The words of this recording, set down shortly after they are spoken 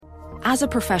As a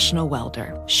professional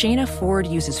welder, Shayna Ford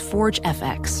uses Forge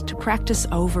FX to practice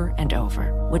over and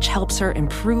over, which helps her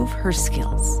improve her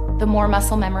skills. The more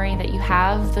muscle memory that you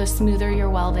have, the smoother your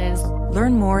weld is.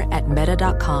 Learn more at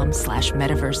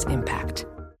meta.com/metaverse impact.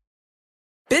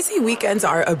 Busy weekends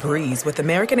are a breeze with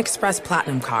American Express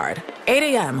Platinum Card. 8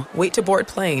 a.m., wait to board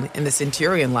plane in the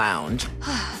Centurion Lounge.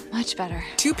 Much better.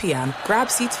 2 p.m., grab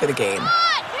seats for the game.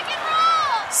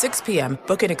 6 p.m.,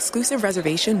 book an exclusive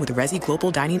reservation with Resy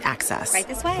Global Dining Access. Right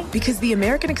this way. Because the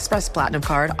American Express Platinum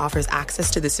Card offers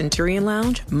access to the Centurion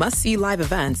Lounge, must-see live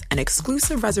events, and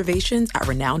exclusive reservations at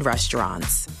renowned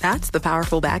restaurants. That's the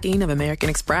powerful backing of American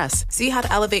Express. See how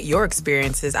to elevate your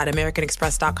experiences at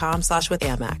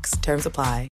americanexpress.com/withAmex. Terms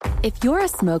apply. If you're a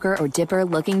smoker or dipper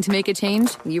looking to make a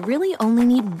change, you really only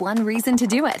need one reason to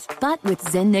do it. But with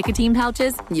Zyn nicotine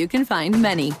pouches, you can find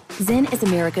many. Zyn is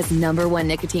America's #1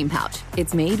 nicotine pouch.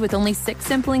 It's made with only 6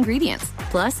 simple ingredients.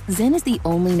 Plus, Zyn is the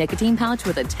only nicotine pouch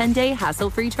with a 10-day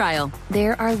hassle-free trial.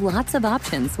 There are lots of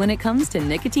options when it comes to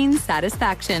nicotine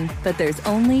satisfaction, but there's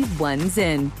only one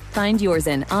Zyn. Find your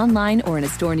Zyn online or in a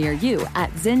store near you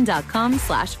at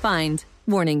zyn.com/find.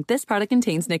 Warning, this product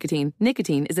contains nicotine.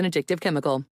 Nicotine is an addictive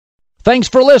chemical. Thanks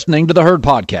for listening to the Herd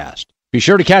Podcast. Be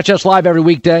sure to catch us live every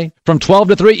weekday from 12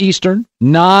 to 3 Eastern,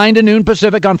 9 to noon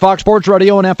Pacific on Fox Sports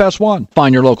Radio and FS1.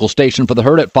 Find your local station for the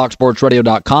Herd at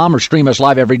foxsportsradio.com or stream us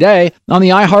live every day on the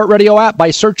iHeartRadio app by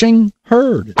searching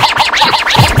Herd. Now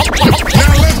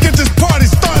let's get this party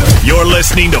started. You're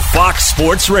listening to Fox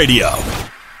Sports Radio.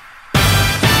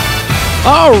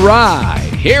 All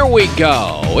right, here we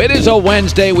go. It is a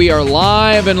Wednesday. We are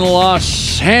live in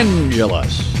Los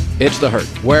Angeles. It's the Herd.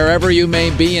 Wherever you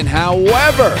may be and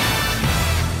however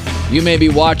you may be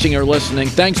watching or listening,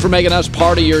 thanks for making us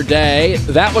part of your day.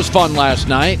 That was fun last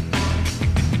night.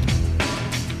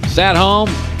 Sat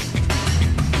home,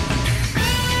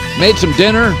 made some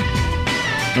dinner,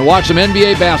 and watched some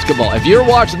NBA basketball. If you're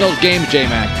watching those games,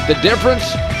 J-Mac, the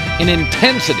difference in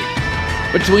intensity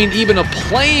between even a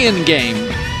play-in game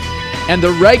and the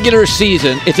regular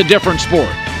season, it's a different sport.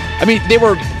 I mean,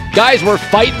 guys were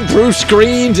fighting through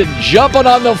screens and jumping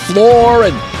on the floor,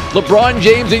 and LeBron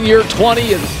James in year 20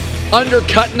 is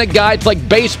undercutting a guy. It's like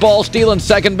baseball, stealing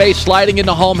second base, sliding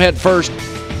into home head first.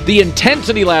 The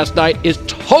intensity last night is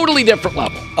totally different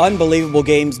level. Unbelievable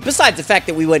games, besides the fact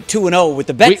that we went 2-0 with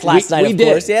the bets last night, of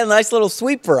course. Yeah, nice little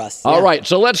sweep for us. All right,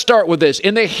 so let's start with this.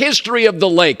 In the history of the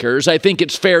Lakers, I think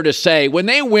it's fair to say, when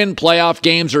they win playoff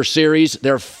games or series,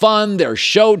 they're fun, they're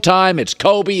showtime, it's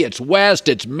Kobe, it's West,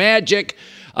 it's Magic.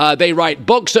 They write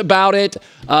books about it.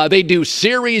 They do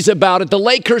series about it. The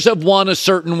Lakers have won a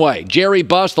certain way. Jerry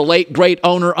Buss, the late great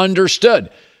owner, understood.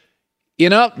 You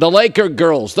know, the Laker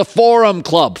girls, the Forum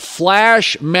Club,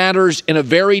 flash matters in a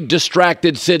very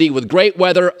distracted city with great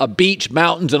weather, a beach,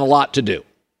 mountains, and a lot to do.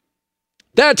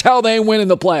 That's how they win in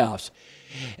the playoffs.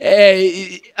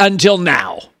 Until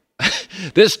now.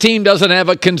 This team doesn't have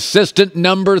a consistent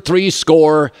number 3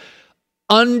 scorer.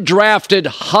 Undrafted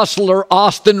hustler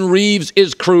Austin Reeves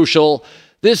is crucial.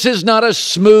 This is not a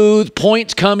smooth,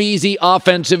 points-come-easy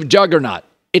offensive juggernaut.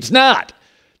 It's not.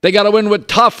 They got to win with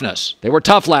toughness. They were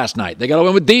tough last night. They got to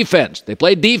win with defense. They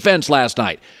played defense last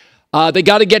night. They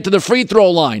got to get to the free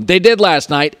throw line. They did last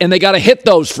night, and they got to hit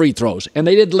those free throws, and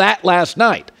they did that last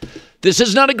night. This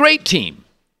is not a great team,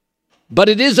 but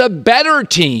it is a better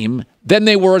team than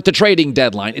they were at the trading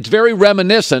deadline. It's very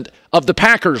reminiscent of the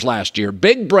Packers last year.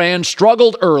 Big brand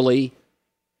struggled early,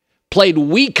 played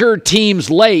weaker teams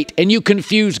late, and you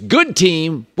confuse good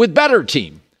team with better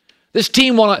team. This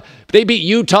team they beat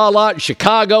Utah a lot,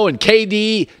 Chicago, and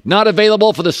KD not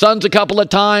available for the Suns a couple of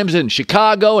times, and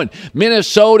Chicago and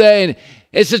Minnesota, and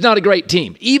it's just not a great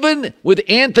team. Even with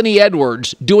Anthony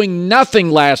Edwards doing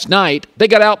nothing last night, they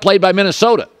got outplayed by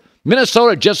Minnesota.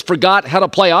 Minnesota just forgot how to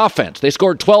play offense. They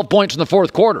scored 12 points in the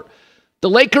fourth quarter. The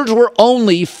Lakers were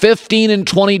only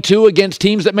 15-22 against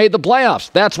teams that made the playoffs.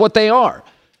 That's what they are.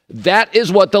 That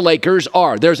is what the Lakers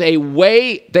are. There's a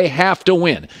way they have to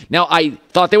win. Now, I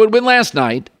thought they would win last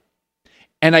night,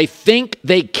 and I think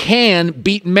they can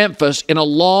beat Memphis in a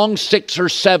long 6 or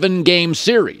 7 game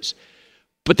series.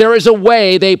 But there is a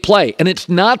way they play, and it's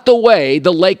not the way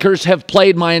the Lakers have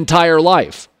played my entire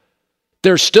life.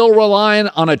 They're still relying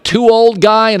on a too old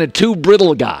guy and a too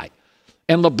brittle guy.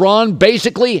 And LeBron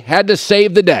basically had to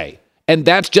save the day, and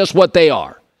that's just what they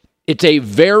are. It's a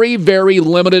very, very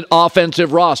limited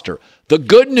offensive roster. The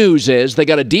good news is they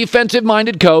got a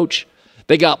defensive-minded coach.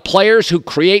 They got players who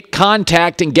create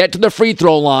contact and get to the free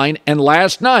throw line. And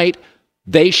last night,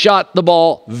 they shot the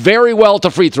ball very well at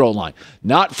the free throw line.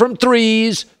 Not from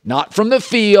threes, not from the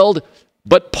field,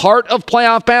 but part of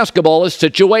playoff basketball is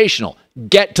situational.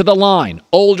 get to the line.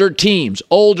 Older teams,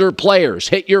 older players,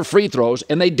 hit your free throws,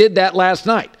 and they did that last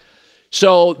night.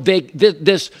 So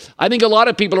I think a lot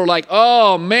of people are like,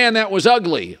 oh, man, that was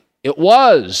ugly. It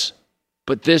was.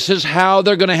 But this is how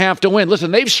they're going to have to win.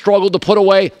 Listen, they've struggled to put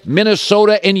away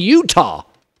Minnesota and Utah.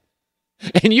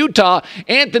 In Utah,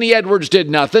 Anthony Edwards did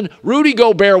nothing. Rudy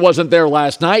Gobert wasn't there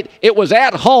last night. It was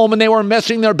at home, and they were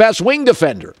missing their best wing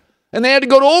defender. And they had to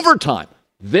go to overtime.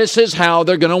 This is how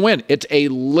they're going to win. It's a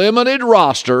limited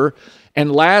roster,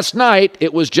 and last night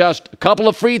it was just a couple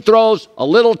of free throws, a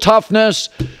little toughness.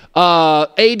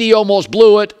 AD almost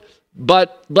blew it,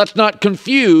 but let's not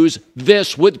confuse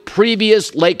this with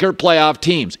previous Laker playoff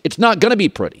teams. It's not going to be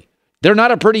pretty. They're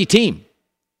not a pretty team.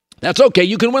 That's okay.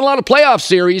 You can win a lot of playoff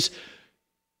series,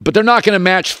 but they're not going to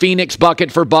match Phoenix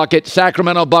bucket for bucket,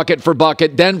 Sacramento bucket for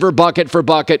bucket, Denver bucket for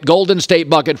bucket, Golden State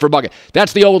bucket for bucket.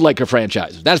 That's the old Laker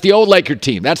franchise. That's the old Laker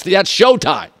team. That's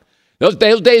Showtime. Those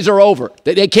days are over.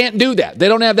 They can't do that. They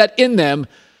don't have that in them.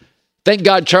 Thank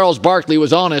God Charles Barkley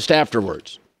was honest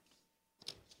afterwards.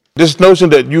 This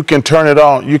notion that you can turn it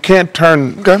on, you can't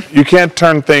turn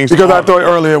things because on. I thought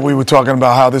earlier we were talking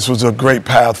about how this was a great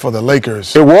path for the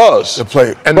Lakers. It was to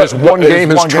play, and this one game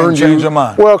has turned your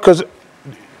mind. Well, because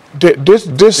they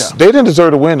didn't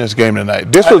deserve to win this game tonight.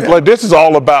 This is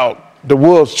all about the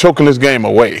Wolves choking this game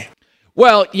away.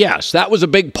 Well, yes, that was a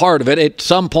big part of it. At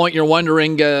some point, you're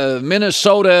wondering,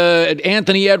 Minnesota,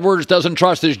 Anthony Edwards doesn't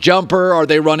trust his jumper. Are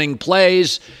they running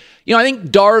plays? You know, I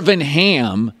think Darvin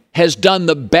Ham has done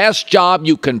the best job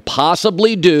you can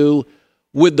possibly do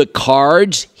with the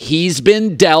cards he's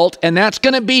been dealt, and that's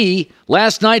going to be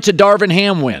last night's a Darvin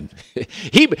Ham win.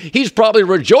 He's probably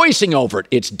rejoicing over it.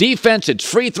 It's defense, it's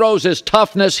free throws, it's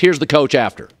toughness. Here's the coach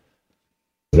after.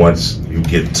 Once you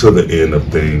get to the end of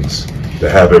things, to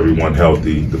have everyone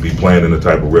healthy, to be playing in the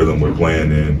type of rhythm we're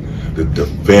playing in, to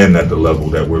defend at the level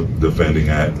that we're defending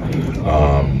at,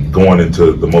 going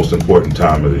into the most important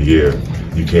time of the year,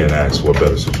 you can't ask for a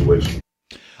better situation.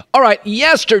 All right,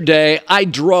 yesterday I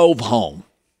drove home,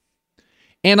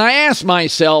 and I asked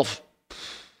myself,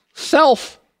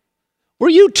 were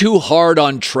you too hard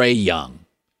on Trae Young?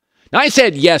 Now, I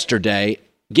said yesterday,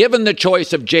 given the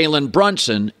choice of Jalen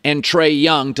Brunson and Trae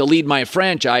Young to lead my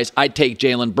franchise, I'd take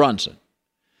Jalen Brunson.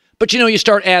 But, you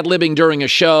start ad-libbing during a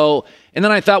show, and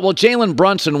then I thought, well, Jalen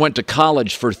Brunson went to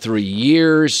college for 3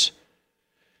 years.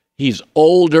 He's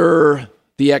older.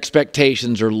 The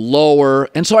expectations are lower.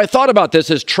 And so I thought about this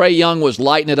as Trae Young was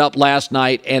lighting it up last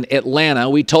night, and Atlanta,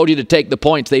 we told you to take the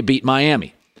points. They beat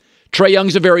Miami. Trae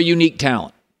Young's a very unique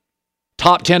talent.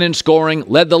 Top 10 in scoring,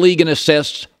 led the league in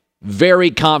assists,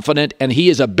 very confident, and he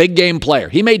is a big game player.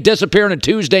 He may disappear on a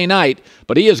Tuesday night,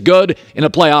 but he is good in a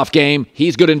playoff game.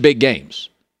 He's good in big games.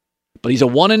 But he's a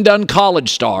one-and-done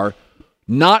college star,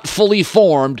 not fully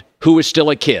formed, who is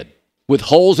still a kid, with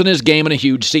holes in his game and a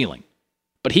huge ceiling.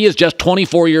 But he is just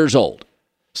 24 years old.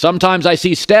 Sometimes I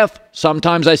see Steph,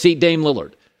 sometimes I see Dame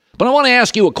Lillard. But I want to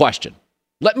ask you a question.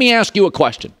 Let me ask you a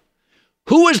question.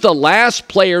 Who is the last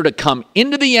player to come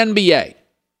into the NBA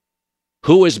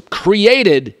who has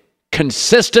created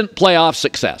consistent playoff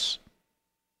success?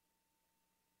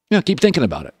 Keep thinking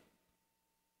about it.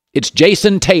 It's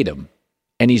Jason Tatum,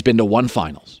 and he's been to one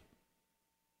finals.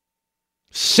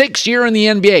 6 years in the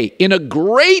NBA, in a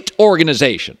great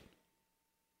organization.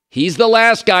 He's the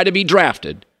last guy to be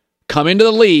drafted, come into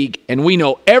the league, and we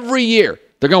know every year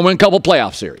they're going to win a couple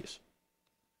playoff series.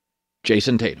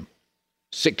 Jason Tatum.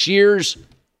 6 years,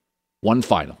 one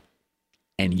final.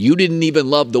 And you didn't even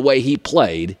love the way he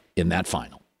played in that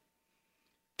final.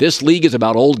 This league is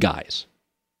about old guys.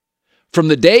 From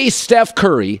the day Steph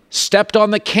Curry stepped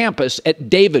on the campus at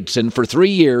Davidson for 3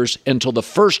 years until the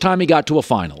first time he got to a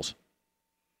finals.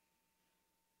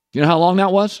 You know how long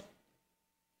that was?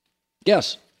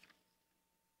 Yes.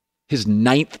 His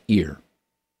 9th year.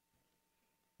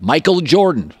 Michael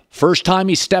Jordan, first time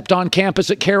he stepped on campus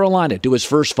at Carolina to his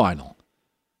first final.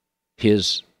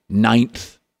 His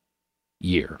 9th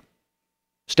year.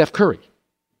 Steph Curry,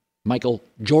 Michael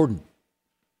Jordan.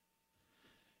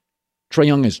 Trae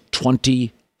Young is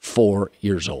 24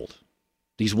 years old.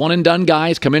 These one-and-done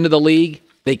guys come into the league.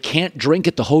 They can't drink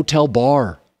at the hotel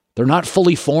bar. They're not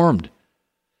fully formed.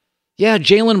 Yeah,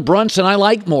 Jalen Brunson I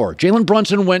like more. Jalen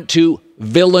Brunson went to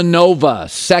Villanova,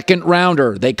 second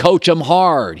rounder. They coach him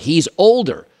hard. He's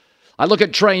older. I look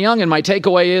at Trae Young, and my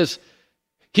takeaway is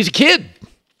he's a kid.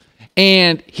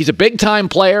 And he's a big-time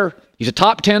player. He's a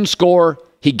top 10 scorer.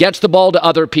 He gets the ball to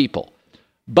other people.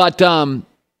 But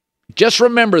just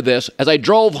remember this. As I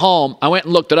drove home, I went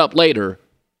and looked it up later.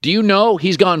 Do you know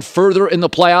he's gone further in the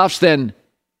playoffs than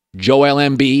Joel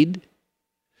Embiid?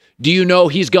 Do you know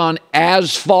he's gone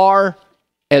as far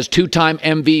as two-time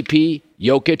MVP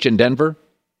Jokic in Denver?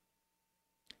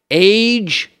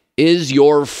 Age is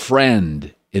your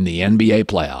friend in the NBA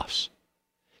playoffs.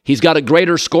 He's got a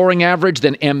greater scoring average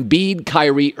than Embiid,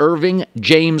 Kyrie Irving,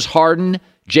 James Harden,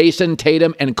 Jason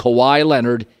Tatum, and Kawhi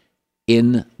Leonard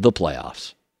in the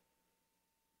playoffs.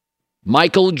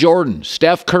 Michael Jordan,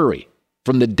 Steph Curry,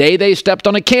 from the day they stepped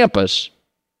on a campus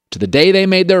to the day they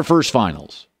made their first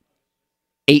finals,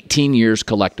 18 years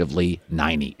collectively,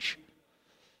 9 each.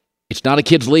 It's not a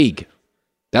kids' league.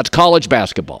 That's college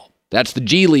basketball. That's the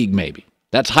G League maybe.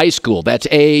 That's high school. That's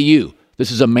AAU.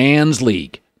 This is a man's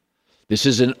league. This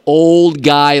is an old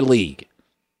guy league.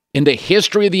 In the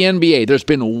history of the NBA, there's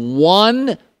been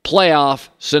one playoff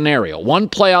scenario, one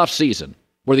playoff season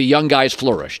where the young guys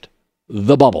flourished.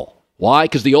 The bubble. Why?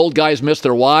 Because the old guys missed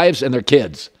their wives and their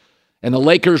kids. And the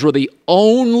Lakers were the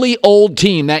only old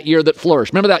team that year that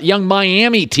flourished. Remember that young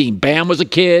Miami team? Bam was a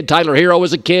kid. Tyler Hero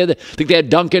was a kid. I think they had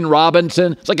Duncan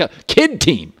Robinson. It's like a kid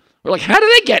team. We're like, how did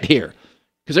they get here?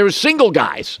 Because they were single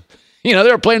guys. You know,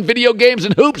 they were playing video games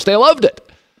and hoops. They loved it.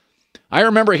 I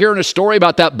remember hearing a story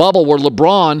about that bubble where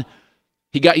LeBron,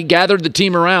 he gathered the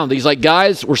team around. He's like,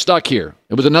 guys, we're stuck here.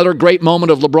 It was another great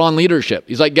moment of LeBron leadership.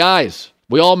 He's like, guys,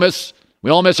 we all miss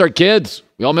our kids.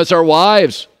 We all miss our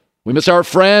wives. We miss our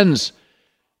friends.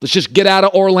 Let's just get out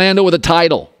of Orlando with a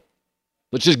title.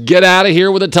 Let's just get out of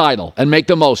here with a title and make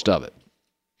the most of it.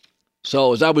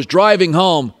 So as I was driving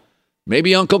home,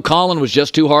 maybe Uncle Colin was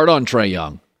just too hard on Trae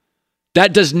Young.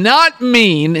 That does not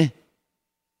mean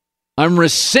I'm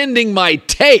rescinding my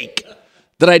take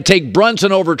that I'd take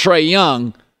Brunson over Trae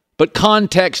Young, but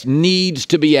context needs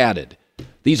to be added.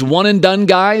 These one-and-done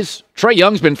guys, Trae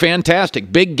Young's been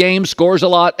fantastic. Big game, scores a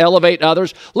lot, elevate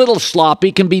others. Little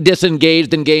sloppy, can be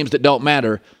disengaged in games that don't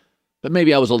matter. But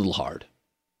maybe I was a little hard.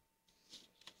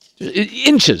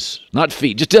 Inches, not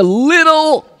feet. Just a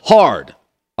little hard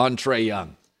on Trae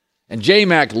Young. And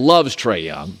J-Mac loves Trae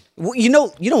Young. Well, you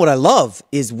know what I love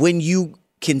is when you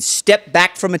can step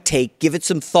back from a take, give it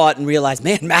some thought, and realize,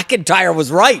 man, McIntyre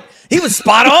was right. He was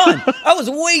spot on. I was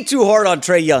way too hard on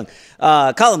Trae Young.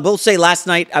 Colin, both say last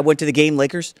night I went to the game,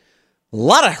 Lakers. A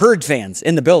lot of Herd fans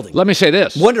in the building. Let me say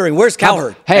this. Wondering, where's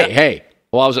Cowherd? Hey.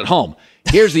 Well, I was at home.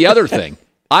 Here's the other thing.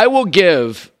 I will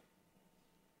give...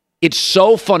 It's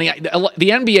so funny. The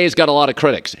NBA's got a lot of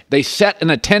critics. They set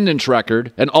an attendance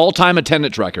record, an all-time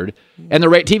attendance record, and the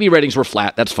TV ratings were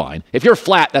flat. That's fine. If you're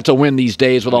flat, that's a win these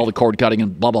days with all the cord cutting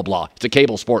and blah, blah, blah. It's a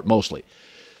cable sport mostly.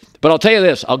 But I'll tell you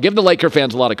this. I'll give the Laker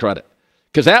fans a lot of credit.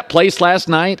 Because that place last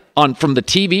night, from the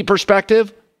TV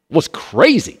perspective, was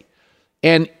crazy.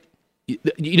 And,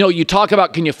 you know, you talk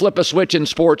about can you flip a switch in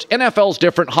sports. NFL's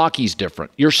different. Hockey's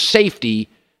different. Your safety...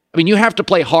 I mean, you have to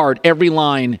play hard every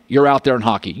line you're out there in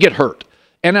hockey. You get hurt.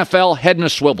 NFL, head in a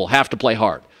swivel, have to play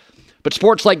hard. But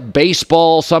sports like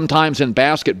baseball, sometimes in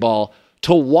basketball,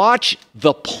 to watch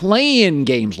the play-in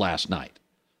games last night,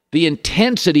 the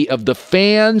intensity of the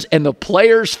fans and the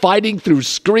players fighting through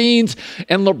screens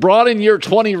and LeBron in year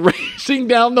 20 racing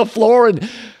down the floor. And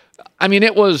I mean,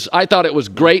 I thought it was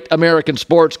great American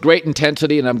sports, great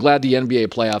intensity, and I'm glad the NBA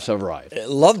playoffs have arrived.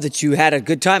 Love that you had a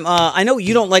good time. I know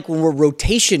you don't like when we're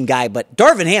rotation guy, but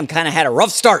Darvin Ham kind of had a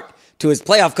rough start to his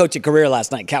playoff coaching career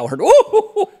last night, Cowherd.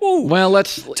 Well,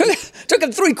 Took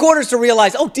him 3 quarters to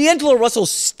realize, D'Angelo Russell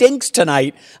stinks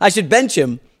tonight. I should bench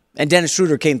him. And Dennis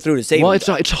Schroeder came through to save him. Well,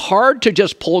 it's hard to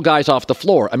just pull guys off the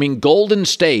floor. I mean, Golden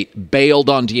State bailed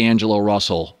on D'Angelo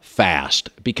Russell fast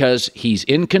because he's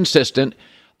inconsistent.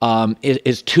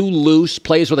 Is too loose,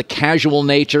 plays with a casual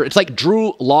nature. It's like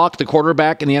Drew Lock, the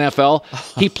quarterback in the NFL.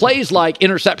 He plays like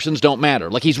interceptions don't matter.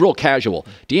 Like he's real casual.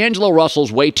 D'Angelo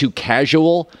Russell's way too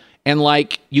casual, and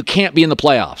like you can't be in the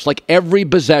playoffs. Like every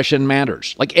possession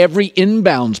matters. Like every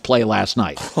inbounds play last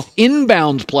night.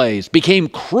 Inbounds plays became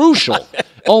crucial.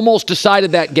 Almost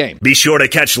decided that game. Be sure to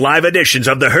catch live editions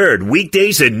of The Herd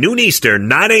weekdays at noon Eastern,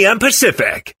 9 a.m.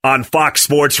 Pacific on Fox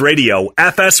Sports Radio,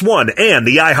 FS1, and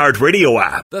the iHeartRadio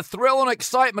app. The thrill and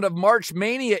excitement of March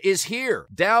Mania is here.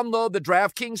 Download the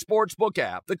DraftKings Sportsbook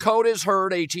app. The code is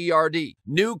HERD, H-E-R-D.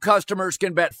 New customers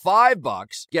can bet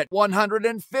 $5, get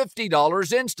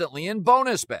 $150 instantly in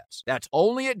bonus bets. That's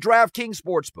only at DraftKings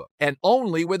Sportsbook and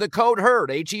only with the code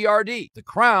HERD, H-E-R-D. The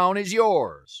crown is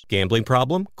yours. Gambling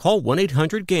problem? Call 1-800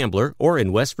 1-800-GAMBLER, or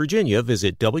in West Virginia,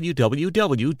 visit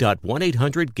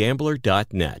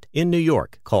www.1800gambler.net. In New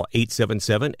York, call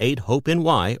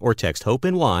 877-8-HOPE-NY or text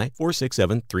HOPE-NY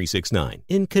 467-369.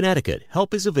 In Connecticut,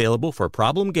 help is available for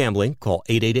problem gambling. Call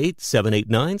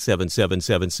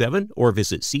 888-789-7777 or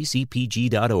visit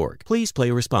ccpg.org. Please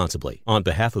play responsibly. On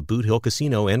behalf of Boot Hill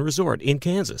Casino and Resort in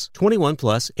Kansas. 21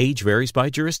 plus, age varies by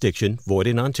jurisdiction, void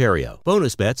in Ontario.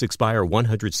 Bonus bets expire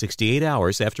 168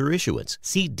 hours after issuance.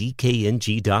 See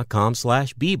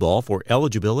dkng.com/bball for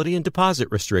eligibility and deposit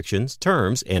restrictions,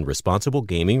 terms, and responsible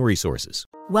gaming resources.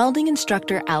 Welding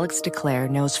instructor Alex DeClaire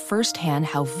knows firsthand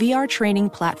how VR training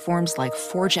platforms like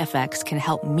ForgeFX can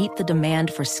help meet the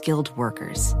demand for skilled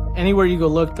workers. Anywhere you go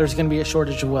look, there's going to be a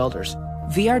shortage of welders.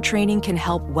 VR training can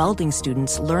help welding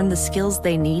students learn the skills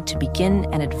they need to begin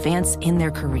and advance in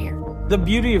their career. The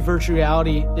beauty of virtual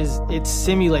reality is it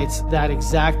simulates that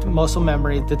exact muscle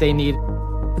memory that they need.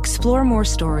 Explore more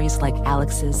stories like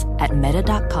Alex's at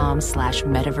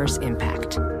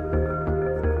meta.com/metaverseimpact.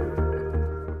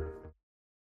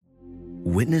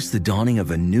 Witness the dawning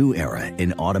of a new era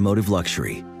in automotive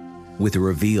luxury with a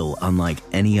reveal unlike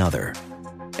any other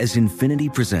as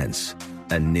Infiniti presents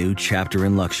a new chapter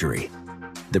in luxury,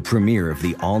 the premiere of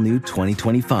the all-new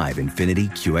 2025 Infiniti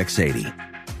QX80.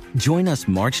 Join us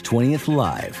March 20th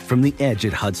live from the Edge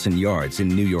at Hudson Yards in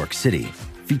New York City,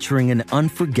 featuring an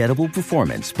unforgettable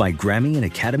performance by Grammy and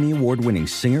Academy Award-winning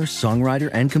singer, songwriter,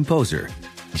 and composer,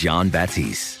 Jon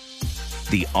Batiste.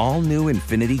 The all-new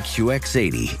Infiniti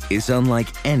QX80 is unlike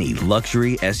any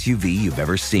luxury SUV you've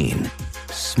ever seen.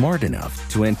 Smart enough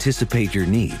to anticipate your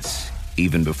needs,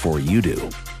 even before you do.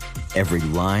 Every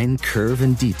line, curve,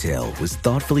 and detail was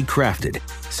thoughtfully crafted,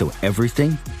 so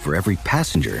everything for every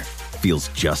passenger feels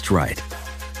just right.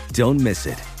 Don't miss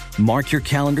it. Mark your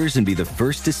calendars and be the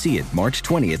first to see it March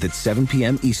 20th at 7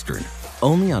 p.m. Eastern,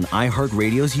 only on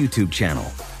iHeartRadio's YouTube channel.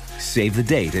 Save the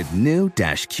date at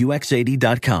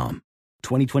new-QX80.com.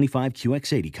 2025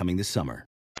 QX80 coming this summer.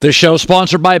 This show is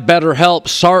sponsored by BetterHelp.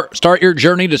 Start your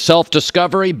journey to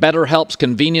self-discovery. BetterHelp's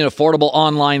convenient, affordable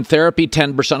online therapy.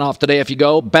 10% off today if you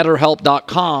go.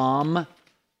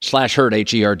 BetterHelp.com/herd,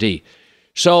 H-E-R-D.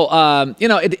 So,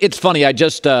 it's funny. I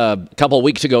just, a couple of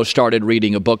weeks ago, started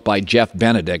reading a book by Jeff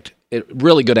Benedict.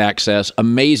 Really good access,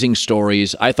 amazing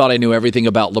stories. I thought I knew everything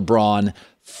about LeBron.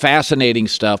 Fascinating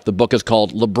stuff. The book is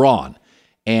called LeBron.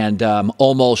 And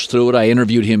almost through it. I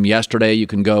interviewed him yesterday. You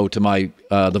can go to my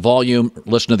the volume,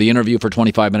 listen to the interview for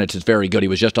 25 minutes. It's very good. He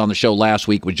was just on the show last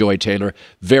week with Joy Taylor.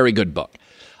 Very good book.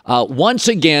 Once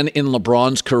again in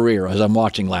LeBron's career, as I'm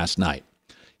watching last night,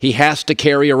 he has to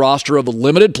carry a roster of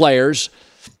limited players,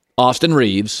 Austin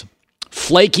Reeves,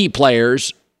 flaky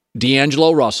players,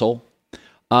 D'Angelo Russell,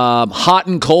 hot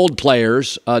and cold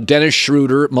players, Dennis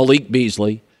Schroeder, Malik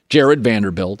Beasley, Jared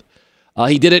Vanderbilt.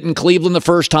 He did it in Cleveland the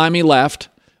first time he left.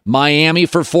 Miami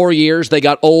for 4 years. They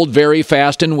got old very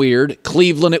fast and weird.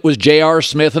 Cleveland, it was J.R.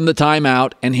 Smith in the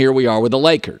timeout, and here we are with the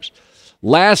Lakers.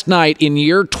 Last night in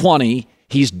year 20,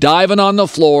 he's diving on the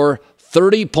floor,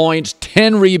 30 points,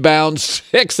 10 rebounds,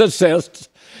 6 assists,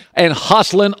 and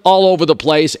hustling all over the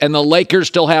place, and the Lakers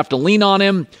still have to lean on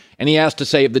him, and he has to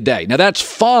save the day. Now, that's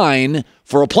fine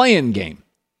for a play-in game,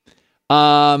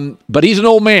 but he's an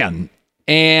old man,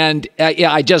 and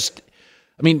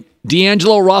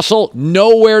D'Angelo Russell,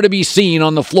 nowhere to be seen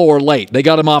on the floor late. They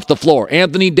got him off the floor.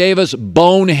 Anthony Davis,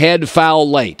 bonehead foul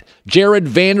late. Jared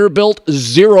Vanderbilt,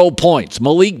 0 points.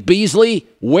 Malik Beasley,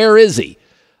 where is he?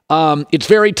 It's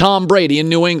very Tom Brady in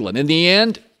New England. In the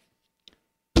end,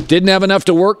 didn't have enough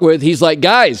to work with. He's like,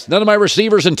 guys, none of my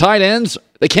receivers and tight ends,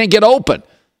 they can't get open.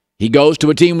 He goes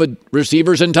to a team with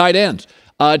receivers and tight ends.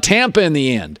 Tampa in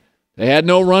the end. They had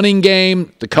no running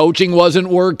game. The coaching wasn't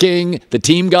working. The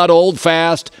team got old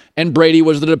fast, and Brady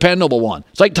was the dependable one.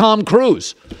 It's like Tom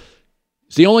Cruise.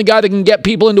 He's the only guy that can get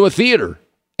people into a theater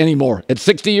anymore at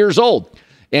 60 years old.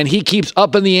 And he keeps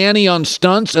upping the ante on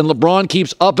stunts, and LeBron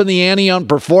keeps upping the ante on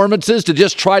performances to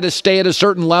just try to stay at a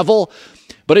certain level.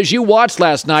 But as you watched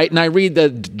last night, and I read the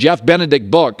Jeff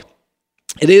Benedict book,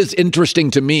 it is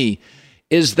interesting to me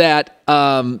is that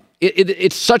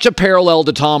it's such a parallel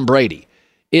to Tom Brady.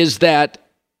 Is that,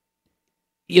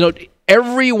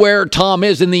 everywhere Tom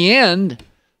is in the end,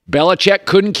 Belichick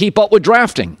couldn't keep up with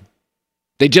drafting.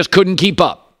 They just couldn't keep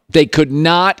up. They could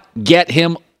not get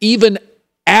him even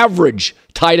average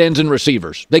tight ends and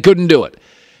receivers. They couldn't do it.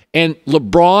 And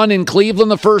LeBron in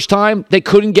Cleveland the first time, they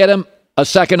couldn't get him a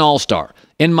second All-Star.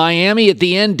 In Miami, at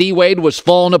the end, D-Wade was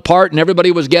falling apart and everybody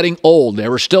was getting old. They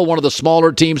were still one of the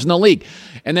smaller teams in the league.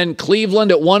 And then Cleveland,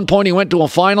 at one point, he went to a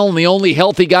final, and the only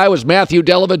healthy guy was Matthew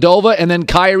Dellavedova, and then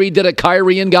Kyrie did a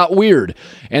Kyrie and got weird.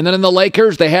 And then in the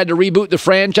Lakers, they had to reboot the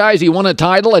franchise. He won a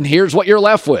title, and here's what you're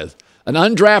left with. An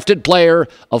undrafted player,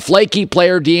 a flaky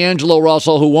player, D'Angelo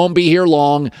Russell, who won't be here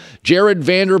long. Jared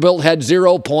Vanderbilt had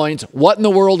 0 points. What in the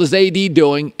world is AD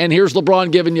doing? And here's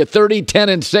LeBron giving you 30, 10,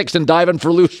 and 6 and diving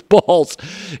for loose balls.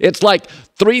 It's like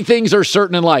 3 things are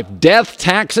certain in life: death,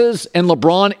 taxes, and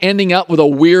LeBron ending up with a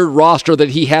weird roster that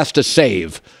he has to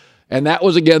save. And that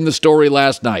was, again, the story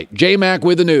last night. J-Mac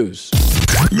with the news.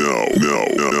 No.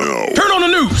 Turn on the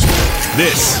news.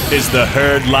 This is the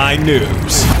Herd Line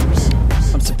News.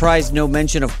 I'm surprised no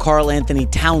mention of Karl Anthony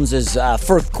Towns'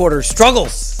 fourth quarter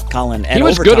struggles, Colin. He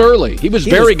was overtime. Good early. He was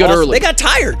very good awesome. early. They got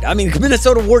tired. I mean,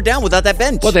 Minnesota wore down without that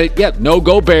bench. Well, no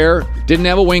Gobert. Didn't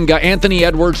have a wing guy. Anthony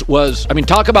Edwards was,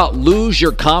 talk about lose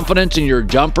your confidence in your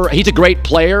jumper. He's a great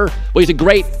player. Well, he's a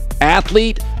great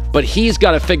athlete, but he's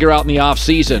got to figure out in the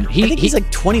offseason. I think he's like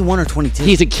 21 or 22.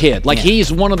 He's a kid.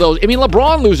 He's one of those.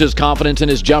 LeBron loses confidence in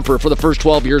his jumper for the first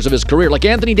 12 years of his career. Like,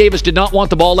 Anthony Davis did not want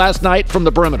the ball last night from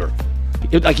the perimeter.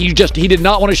 He did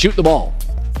not want to shoot the ball.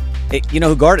 You know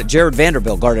who guarded? Jared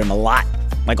Vanderbilt guarded him a lot.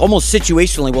 Like, almost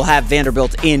situationally, we'll have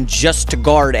Vanderbilt in just to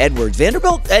guard Edwards.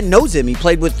 Vanderbilt knows him. He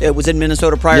played was in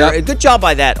Minnesota prior. Yep. Good job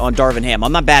by that on Darvin Ham.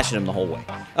 I'm not bashing him the whole way.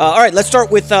 All right, let's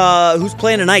start with who's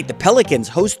playing tonight. The Pelicans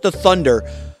host the Thunder.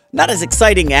 Not as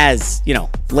exciting as,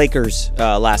 Lakers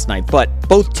last night, but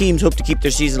both teams hope to keep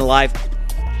their season alive.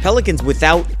 Pelicans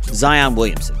without Zion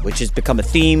Williamson, which has become a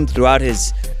theme throughout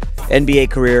his NBA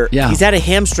career. Yeah. He's had a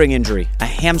hamstring injury,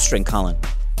 Colin,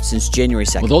 since January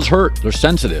 2nd. Well, those hurt. They're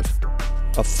sensitive.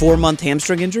 A 4-month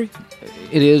hamstring injury?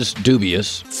 It is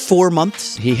dubious. 4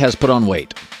 months? He has put on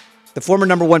weight. The former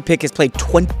number 1 pick has played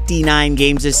 29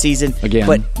 games this season. Again.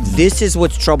 But this is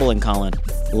what's troubling, Colin.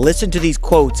 Listen to these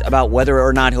quotes about whether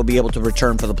or not he'll be able to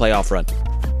return for the playoff run.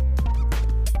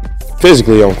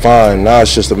 Physically, I'm fine. Now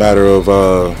it's just a matter of,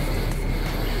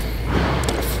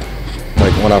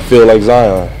 when I feel like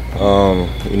Zion.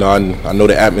 I know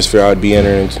the atmosphere I'd be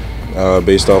entering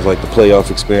based off, the playoff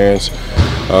experience.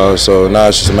 So now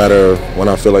it's just a matter of when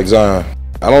I feel like Zion.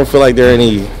 I don't feel like there are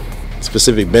any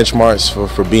specific benchmarks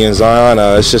for being Zion.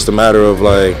 It's just a matter of,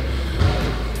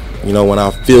 when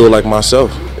I feel like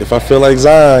myself. If I feel like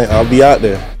Zion, I'll be out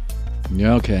there.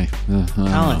 Yeah, okay.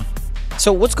 Colin,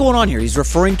 so what's going on here? He's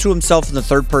referring to himself in the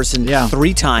third person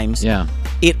 3 times. Yeah.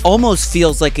 It almost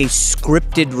feels like a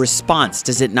scripted response,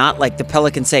 does it not? Like the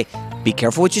Pelicans say, be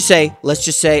careful what you say. Let's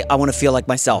just say, I want to feel like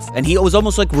myself. And he was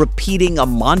almost like repeating a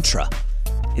mantra.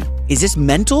 Is this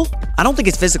mental? I don't think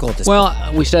it's physical at this point.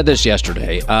 Well, we said this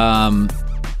yesterday.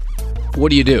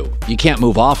 What do? You can't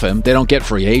move off him. They don't get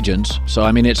free agents. So,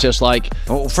 it's just like...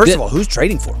 Well, first of all, who's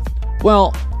trading for him?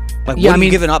 Well... What are you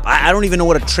giving up? I don't even know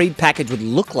what a trade package would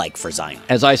look like for Zion.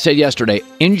 As I said yesterday,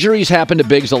 injuries happen to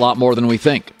bigs a lot more than we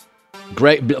think.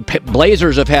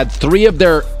 Blazers have had 3 of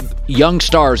their young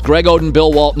stars, Greg Oden,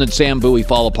 Bill Walton, and Sam Bowie,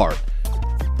 fall apart.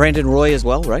 Brandon Roy as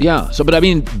well, right? Yeah. So, but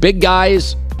big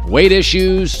guys, weight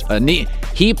issues,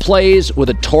 he plays with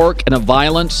a torque and a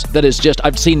violence that is just,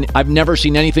 I've never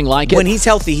seen anything like it. When he's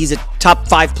healthy, he's a top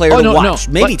 5 player to watch.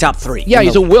 Maybe top 3. Yeah,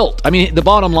 he's a wilt. The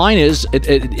bottom line is,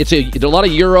 it's a lot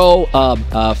of Euro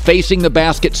facing the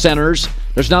basket centers.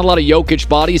 There's not a lot of Jokic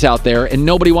bodies out there, and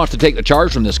nobody wants to take the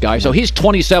charge from this guy. So he's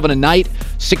 27 a night,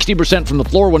 60% from the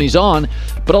floor when he's on.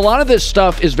 But a lot of this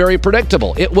stuff is very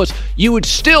predictable. You would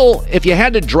still, if you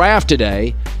had to draft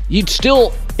today, you'd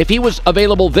still, if he was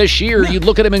available this year, you'd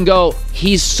look at him and go,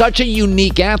 he's such a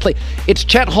unique athlete. It's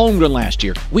Chet Holmgren last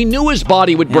year. We knew his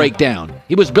body would break down.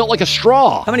 He was built like a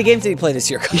straw. How many games did he play this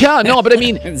year? Yeah, no, but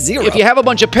 0. If you have a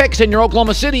bunch of picks and you're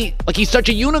Oklahoma City, he's such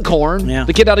a unicorn,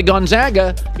 the kid out of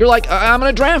Gonzaga, you're like, I'm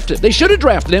going to draft it. They should have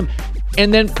drafted him.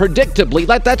 And then predictably,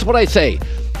 that's what I say.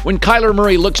 When Kyler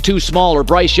Murray looks too small or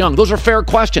Bryce Young, those are fair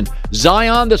questions.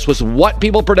 Zion, this was what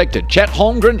people predicted. Chet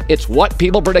Holmgren, it's what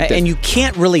people predicted. And you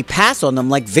can't really pass on them.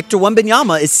 Like Victor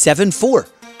Wembanyama is 7'4".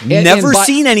 Never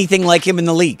seen anything like him in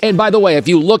the league. And by the way, if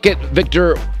you look at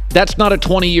Victor, that's not a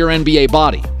 20-year NBA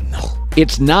body. No.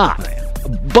 It's not.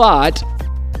 But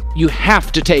you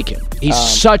have to take him. He's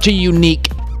such a unique...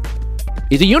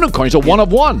 He's a unicorn. He's a one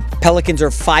of one. Pelicans are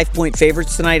 5-point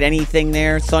favorites tonight. Anything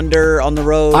there? Thunder on the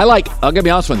road? I'll be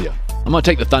honest with you. I'm going to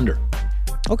take the Thunder.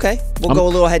 Okay. We'll go a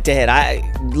little head-to-head.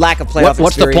 Lack of playoff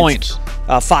What's experience. the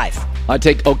points? 5. I'd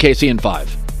take OKC in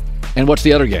 5. And what's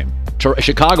the other game?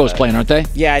 Chicago's playing, aren't they?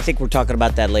 Yeah, I think we're talking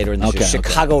about that later in the show.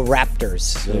 Chicago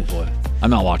Raptors. Oh, boy. I'm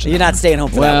not watching. You're not staying home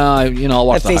for that. Well, I'll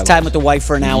watch the FaceTime highlights. with the wife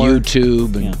for an hour.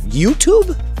 YouTube.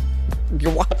 YouTube?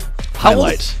 You're what?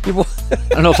 Highlights. I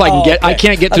don't know if I can get. I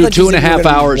can't get through 2.5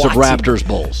 hours of Raptors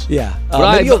Bulls. Yeah.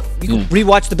 But you can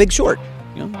rewatch The Big Short.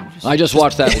 I just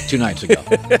watched that 2 nights ago.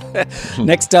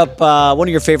 Next up, one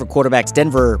of your favorite quarterbacks,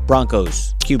 Denver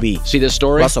Broncos QB. See this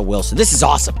story? Russell Wilson. This is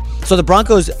awesome. So the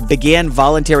Broncos began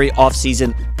voluntary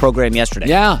offseason program yesterday.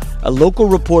 Yeah. A local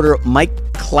reporter, Mike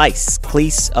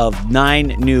Cleese of 9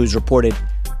 News, reported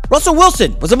Russell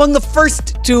Wilson was among the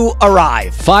first to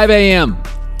arrive. 5 a.m.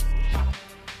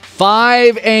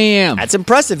 5 a.m. That's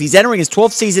impressive. He's entering his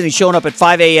 12th season. He's showing up at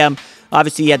 5 a.m.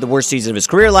 Obviously, he had the worst season of his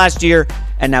career last year,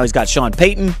 and now he's got Sean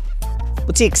Payton.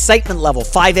 What's the excitement level?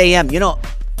 5 a.m.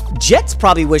 Jets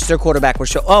probably wish their quarterback were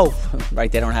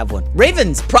right, they don't have one.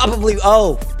 Ravens probably,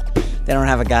 they don't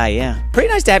have a guy, yeah. Pretty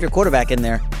nice to have your quarterback in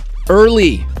there.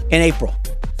 Early. In April.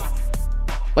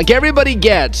 Like everybody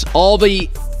gets all the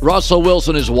Russell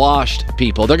Wilson is washed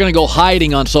people. They're going to go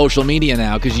hiding on social media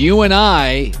now because you and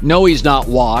I know he's not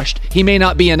washed. He may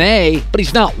not be an A, but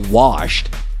he's not washed.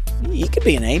 He could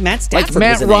be an A. Matt Stafford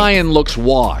Matt was an Ryan A. looks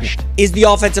washed. Is the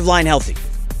offensive line healthy?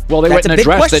 Well, they went and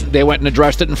addressed it. They went and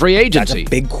addressed it in free agency. That's a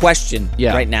big question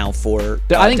right now for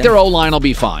I think their O-line will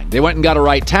be fine. They went and got a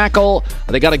right tackle.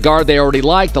 They got a guard they already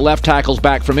like. The left tackle's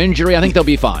back from injury. I think they'll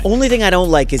be fine. Only thing I don't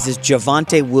like is this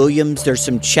Javonte Williams. There's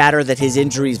some chatter that his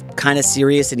injury is kind of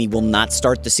serious and he will not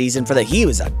start the season for that. He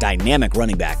was a dynamic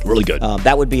running back. Really good.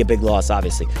 That would be a big loss,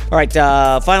 obviously. All right,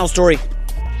 final story.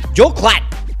 Joel Klatt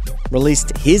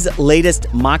released his latest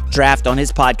mock draft on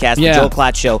his podcast, The Joel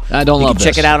Klatt Show. I don't love this. You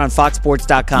can check it out on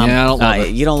foxsports.com. Yeah, I don't love it.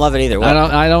 You don't love it either. Well,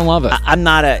 I don't love it. I'm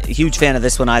not a huge fan of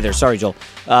this one either. Sorry, Joel.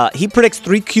 He predicts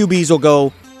 3 QBs will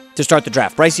go to start the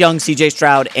draft. Bryce Young, CJ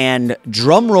Stroud, and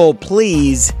drumroll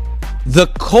please, the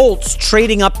Colts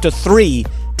trading up to 3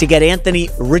 to get Anthony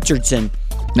Richardson.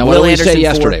 Now, what did we say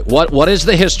yesterday? What is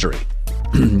the history?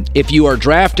 If you are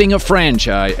drafting a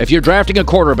franchise, if you're drafting a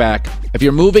quarterback, if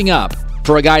you're moving up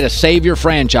for a guy to save your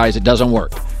franchise, it doesn't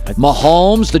work.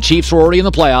 Mahomes, the Chiefs were already in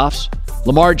the playoffs.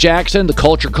 Lamar Jackson, the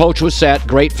culture coach was set,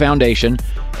 great foundation.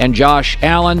 And Josh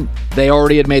Allen, they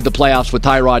already had made the playoffs with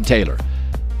Tyrod Taylor.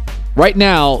 Right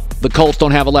now, the Colts don't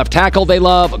have a left tackle they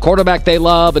love, a quarterback they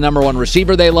love, a number 1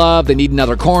 receiver they love. They need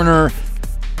another corner.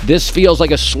 This feels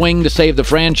like a swing to save the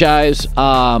franchise.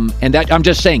 And that I'm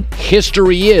just saying,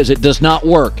 history is it does not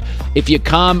work. If you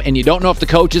come and you don't know if the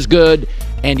coach is good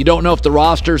and you don't know if the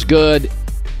roster's good.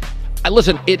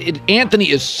 Listen,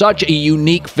 Anthony is such a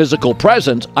unique physical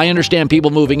presence. I understand people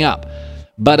moving up.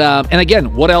 But, and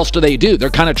again, what else do they do?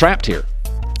 They're kind of trapped here.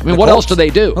 I mean, what else do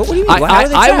they do? What do you mean? How are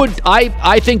they trapped?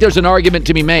 I think there's an argument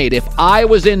to be made. If I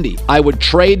was Indy, I would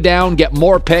trade down, get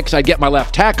more picks. I'd get my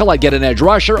left tackle. I'd get an edge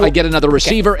rusher. I'd get another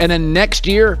receiver. And then next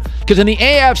year, because in the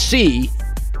AFC,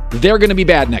 they're going to be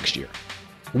bad next year.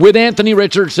 With Anthony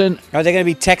Richardson. Are they going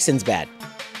to be Texans bad?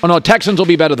 Oh, no, Texans will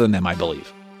be better than them, I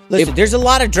believe. Listen, there's a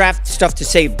lot of draft stuff to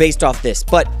say based off this.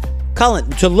 But, Colin,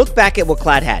 to look back at what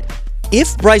Klatt had,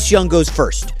 if Bryce Young goes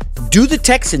first, do the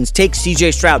Texans take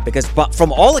C.J. Stroud? Because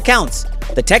from all accounts,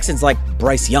 the Texans like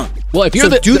Bryce Young. Well, if you're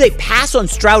do they pass on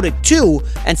Stroud at 2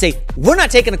 and say, we're not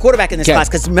taking a quarterback in this class?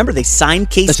 Because remember, they signed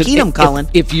Case Keenum, Colin.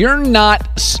 If you're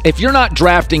not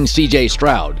drafting C.J.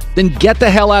 Stroud, then get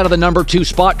the hell out of the number 2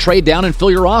 spot, trade down, and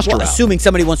fill your roster out. Assuming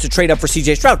somebody wants to trade up for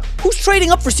C.J. Stroud. Who's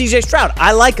trading up for C.J. Stroud?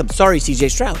 I like him. Sorry, C.J.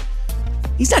 Stroud.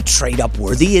 He's not trade-up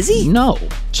worthy, is he? No.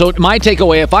 So my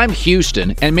takeaway, if I'm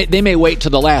Houston, and they may wait to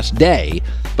the last day,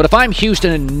 but if I'm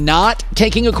Houston and not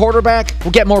taking a quarterback,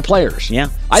 we'll get more players. Yeah.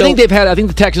 I think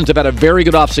the Texans have had a very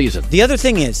good offseason. The other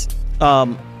thing is,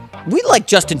 we like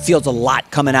Justin Fields a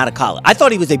lot coming out of college. I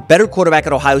thought he was a better quarterback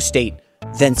at Ohio State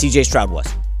than C.J. Stroud was.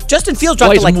 Justin Fields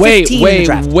dropped to like 15 in the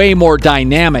draft. Way more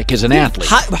dynamic as an athlete.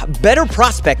 Better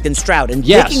prospect than Stroud, and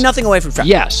taking nothing away from Stroud.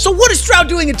 Yes. So what is Stroud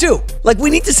doing at 2? Like, we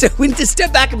need to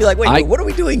step back and be like, wait, what are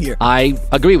we doing here? I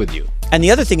agree with you. And the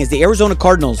other thing is the Arizona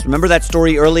Cardinals. Remember that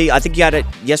story early? I think you had it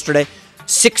yesterday.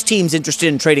 6 teams interested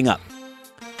in trading up.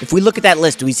 If we look at that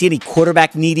list, do we see any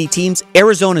quarterback-needy teams?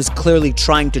 Arizona's clearly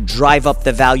trying to drive up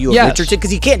the value of Richardson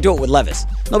because you can't do it with Levis.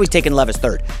 Nobody's taking Levis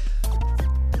 3rd.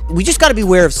 We just got to be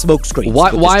aware of smoke screens.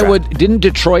 Didn't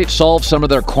Detroit solve some of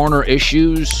their corner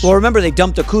issues? Well, remember they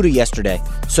dumped Okudah yesterday,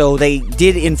 so they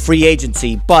did in free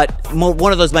agency, but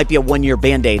one of those might be a 1-year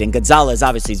Band-Aid, and Gonzalez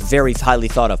obviously is very highly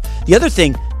thought of. The other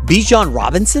thing, Bijan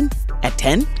Robinson at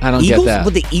 10? I don't get that.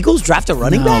 Would the Eagles draft a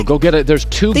running back? No, go get it. There's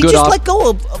 2 they good. They just let go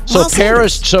of Miles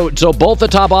Paris. So both the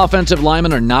top offensive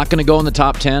linemen are not going to go in the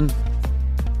top 10.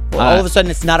 Well, all of a sudden,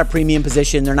 it's not a premium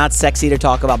position. They're not sexy to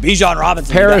talk about. Bijan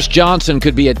Robinson. Paris Johnson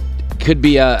could be a.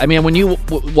 I mean, when you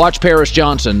watch Paris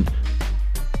Johnson,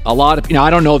 a lot of, I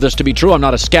don't know this to be true. I'm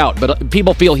not a scout, but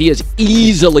people feel he is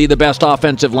easily the best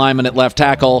offensive lineman at left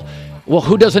tackle. Well,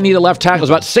 who doesn't need a left tackle? There's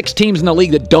about 6 teams in the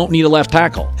league that don't need a left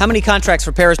tackle. How many contracts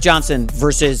for Paris Johnson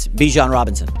versus Bijan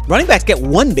Robinson? Running backs get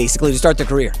one basically to start their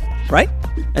career, right?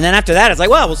 And then after that, it's like,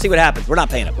 well, we'll see what happens. We're not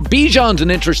paying him. Bijan's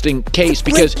an interesting case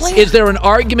because is there an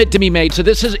argument to be made? So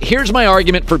here's my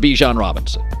argument for Bijan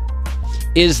Robinson,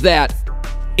 is that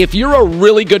if you're a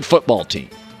really good football team,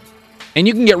 and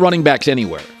you can get running backs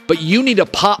anywhere, but you need a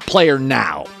pop player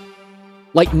now,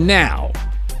 like now.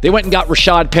 They went and got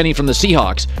Rashad Penny from the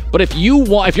Seahawks. But if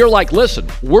you're like, listen,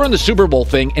 we're in the Super Bowl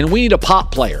thing and we need a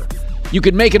pop player, you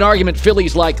could make an argument.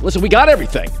 Philly's like, listen, we got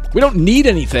everything. We don't need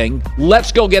anything.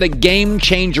 Let's go get a game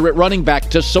changer at running back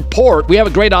to support. We have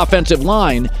a great offensive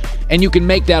line, and you can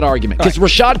make that argument. Because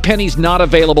Rashad Penny's not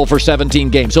available for 17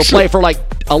 games. He'll play for like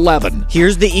 11.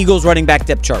 Here's the Eagles running back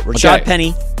depth chart. Rashad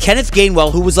Penny, Kenneth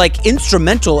Gainwell, who was like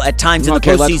instrumental at times in the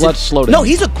postseason. Let's slow down. No,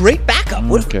 he's a great backup.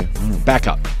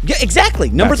 Backup. Yeah, exactly.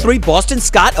 Number 3, Boston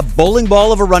Scott, a bowling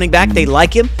ball of a running back. They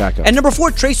like him. Backup. And number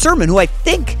 4, Trey Sermon, who I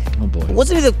think,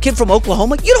 wasn't he the kid from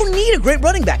Oklahoma? You don't need a great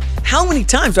running back. How many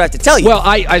times do I have to tell you? Well,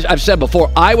 I've said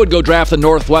before, I would go draft the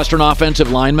Northwestern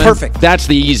offensive lineman. Perfect. That's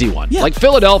the easy one. Yeah. Like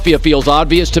Philadelphia feels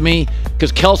obvious to me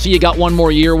because Kelsey you got one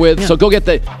more year with. Yeah. So go get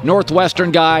the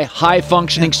Northwestern guy,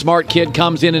 high-functioning, smart kid,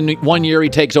 comes in 1 year he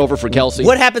takes over for Kelsey.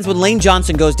 What happens when Lane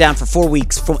Johnson goes down for 4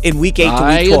 weeks in week 8 to week 12?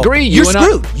 I agree. You're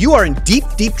screwed. You are in deep,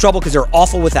 deep trouble because they're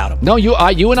awful without him. No, you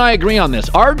and I agree on this.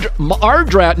 Our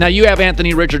draft, now you have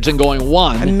Anthony Richardson going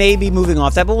 1. I may be moving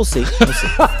off that, but we'll see.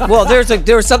 Well,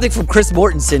 there was something from Chris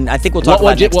Mortensen. I think we'll talk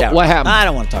about next hour. What happened? I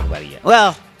don't want to talk about it yet.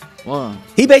 Well,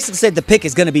 he basically said the pick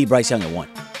is going to be Bryce Young at 1.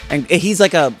 And he's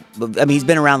like he's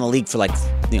been around the league for like,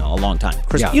 a long time.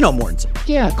 Chris, you know Mortensen.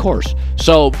 Yeah, of course.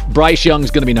 So Bryce Young's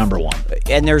going to be number 1.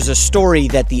 And there's a story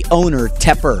that the owner,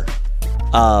 Tepper,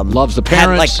 loves the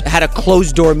parents. Had a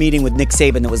closed door meeting with Nick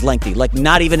Saban that was lengthy. Like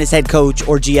not even his head coach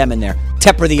or GM in there.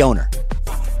 Tepper, the owner.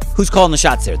 Who's calling the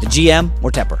shots there? The GM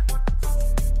or Tepper?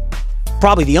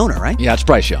 Probably the owner, right? Yeah, it's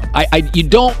Bryce Young. You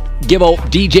don't give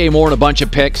DJ Moore and a bunch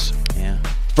of picks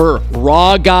for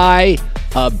raw guy,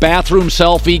 bathroom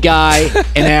selfie guy,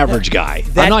 an average guy.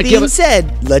 That being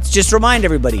said, let's just remind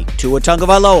everybody, Tua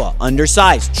Tagovailoa,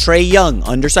 undersized. Trae Young,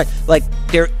 undersized. Like,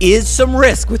 there is some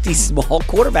risk with these small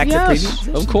quarterbacks. Yes,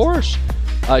 of course.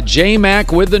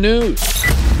 J-Mac with the news.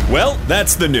 Well,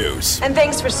 that's the news. And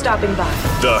thanks for stopping by.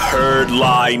 The Herd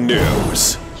Lie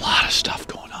News. A lot of stuff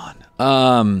going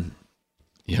on.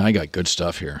 Yeah, I got good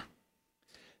stuff here.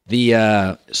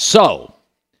 So,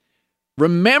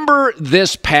 remember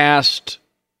this past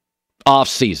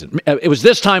offseason, it was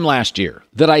this time last year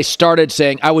that I started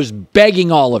saying, I was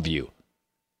begging all of you,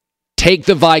 take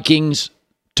the Vikings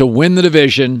to win the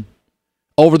division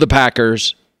over the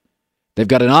Packers. They've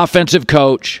got an offensive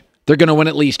coach. They're going to win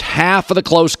at least half of the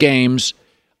close games.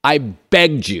 I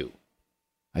begged you.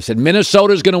 I said,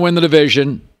 Minnesota's going to win the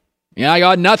division. Yeah, I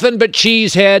got nothing but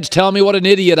cheeseheads. Tell me what an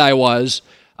idiot I was.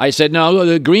 I said, no,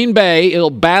 the Green Bay, it'll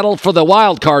battle for the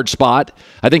wild card spot.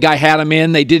 I think I had them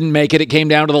in. They didn't make it. It came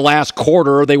down to the last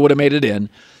quarter. They would have made it in.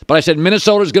 But I said,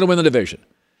 Minnesota's going to win the division.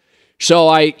 So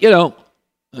like a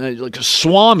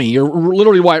Swami, you're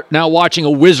literally now watching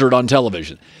a wizard on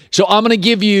television. So I'm going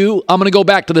to go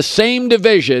back to the same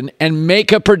division and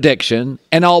make a prediction,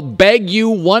 and I'll beg you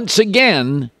once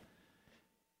again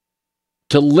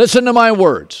to listen to my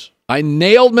words. I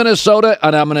nailed Minnesota,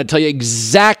 and I'm going to tell you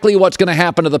exactly what's going to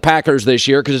happen to the Packers this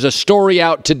year because there's a story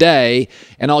out today,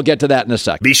 and I'll get to that in a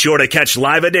second. Be sure to catch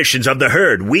live editions of The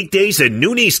Herd weekdays at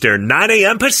noon Eastern, 9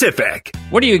 a.m. Pacific.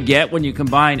 What do you get when you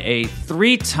combine a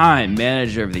 3-time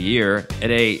Manager of the Year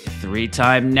and a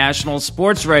 3-time National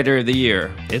Sports Writer of the Year?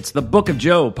 It's the Book of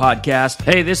Joe podcast.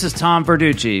 Hey, this is Tom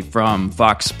Verducci from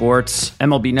Fox Sports,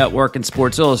 MLB Network, and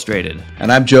Sports Illustrated.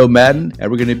 And I'm Joe Madden, and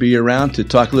we're going to be around to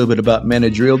talk a little bit about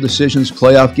managerial decisions,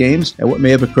 playoff games, and what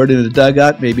may have occurred in the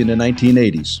dugout maybe in the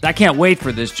 1980s. I can't wait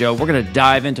for this, Joe. We're going to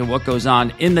dive into what goes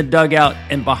on in the dugout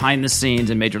and behind the scenes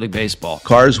in Major League Baseball.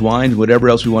 Cars, wine, whatever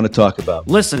else we want to talk about.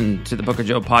 Listen to the Book of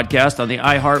Joe podcast on the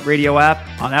iHeartRadio app,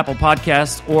 on Apple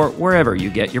Podcasts, or wherever you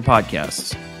get your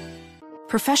podcasts.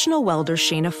 Professional welder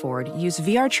Shayna Ford used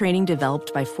VR training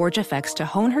developed by ForgeFX to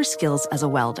hone her skills as a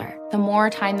welder. The more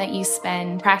time that you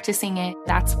spend practicing it,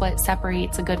 that's what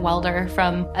separates a good welder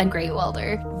from a great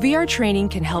welder. VR training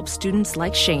can help students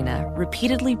like Shayna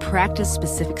repeatedly practice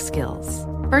specific skills.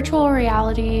 Virtual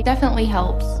reality definitely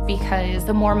helps because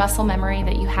the more muscle memory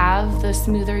that you have, the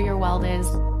smoother your weld is.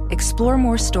 Explore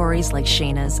more stories like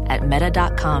Shayna's at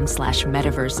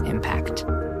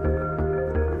meta.com/metaverseimpact.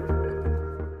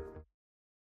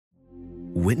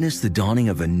 Witness the dawning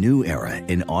of a new era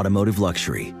in automotive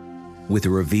luxury with a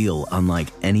reveal unlike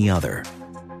any other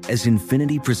as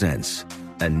Infiniti presents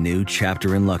a new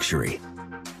chapter in luxury,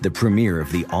 the premiere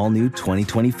of the all-new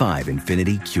 2025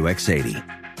 Infiniti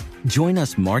QX80. Join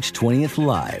us March 20th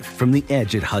live from the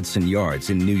Edge at Hudson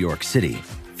Yards in New York City,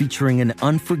 featuring an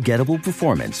unforgettable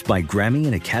performance by Grammy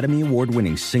and Academy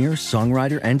Award-winning singer,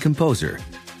 songwriter, and composer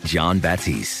Jon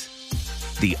Batiste.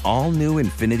 The all-new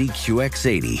Infiniti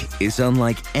QX80 is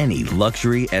unlike any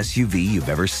luxury SUV you've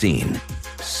ever seen.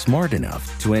 Smart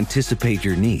enough to anticipate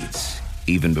your needs,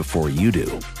 even before you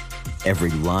do. Every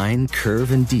line,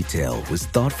 curve, and detail was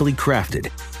thoughtfully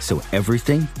crafted, so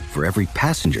everything for every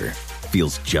passenger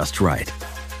feels just right.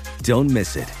 Don't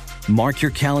miss it. Mark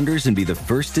your calendars and be the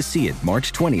first to see it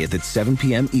March 20th at 7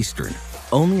 p.m. Eastern,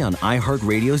 only on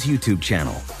iHeartRadio's YouTube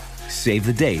channel. Save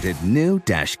the date at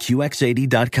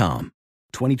new-QX80.com.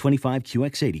 2025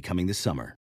 QX80 coming this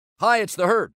summer. Hi, it's The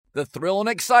Herd. The thrill and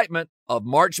excitement of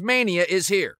March Mania is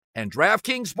here. And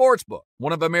DraftKings Sportsbook,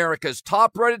 one of America's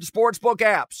top-rated sportsbook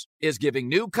apps, is giving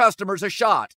new customers a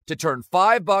shot to turn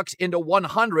 $5 into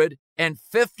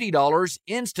 $150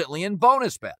 instantly in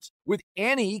bonus bets with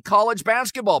any college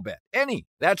basketball bet. Any.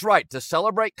 That's right. To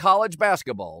celebrate college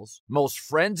basketball's most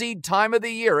frenzied time of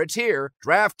the year, it's here.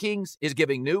 DraftKings is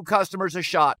giving new customers a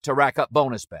shot to rack up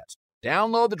bonus bets.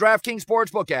 Download the DraftKings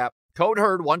Sportsbook app. Code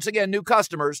HERD. Once again, new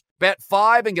customers. Bet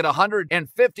 $5 and get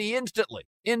 $150 instantly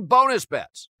in bonus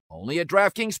bets. Only at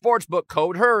DraftKings Sportsbook.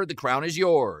 Code HERD. The crown is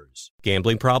yours.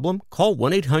 Gambling problem? Call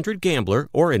 1-800-GAMBLER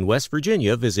or in West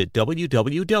Virginia, visit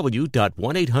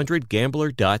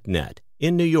www.1800gambler.net.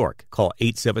 In New York, call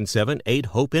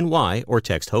 877-8-HOPE-NY or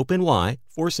text HOPE-NY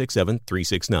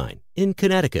 467-369. In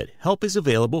Connecticut, help is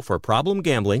available for problem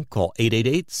gambling. Call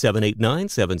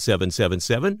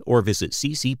 888-789-7777 or visit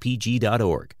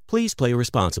ccpg.org. Please play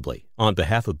responsibly. On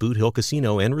behalf of Boot Hill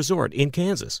Casino and Resort in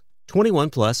Kansas. 21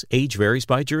 plus, age varies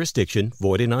by jurisdiction,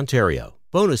 void in Ontario.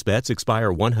 Bonus bets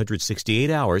expire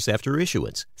 168 hours after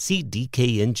issuance. See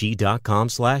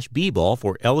dkng.com/bball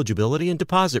for eligibility and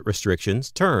deposit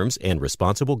restrictions, terms, and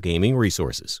responsible gaming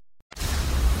resources.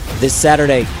 This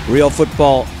Saturday, Real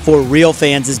Football for Real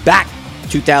fans is back.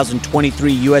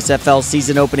 2023 USFL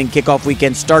season opening kickoff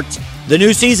weekend starts the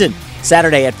new season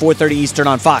Saturday at 4:30 Eastern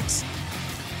on Fox.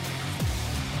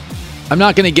 I'm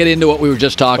not going to get into what we were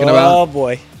just talking about. Oh,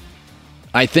 boy.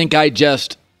 I think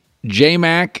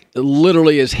J-Mac,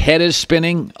 literally his head is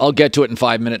spinning. I'll get to it in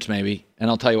 5 minutes maybe, and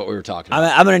I'll tell you what we were talking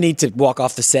about. I'm going to need to walk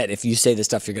off the set if you say the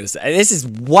stuff you're going to say. This is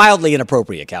wildly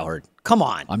inappropriate, Cowherd. Come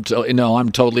on. I'm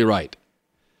totally right.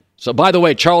 So, by the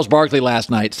way, Charles Barkley last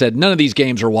night said none of these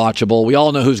games are watchable. We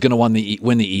all know who's going to win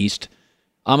the East.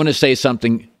 I'm going to say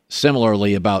something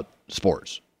similarly about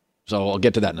sports. So I'll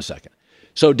get to that in a second.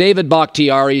 So David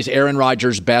Bakhtiari is Aaron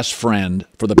Rodgers' best friend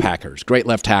for the Packers. Great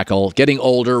left tackle. Getting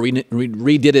older. We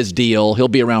redid his deal. He'll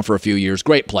be around for a few years.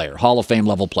 Great player. Hall of Fame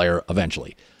level player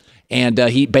eventually. And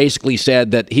he basically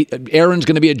said that Aaron's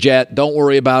going to be a Jet. Don't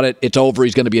worry about it. It's over.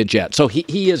 He's going to be a Jet. So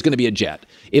he is going to be a Jet.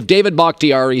 If David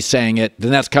Bakhtiari is saying it,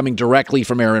 then that's coming directly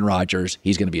from Aaron Rodgers.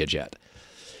 He's going to be a Jet.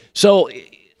 So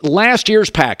last year's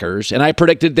Packers, and I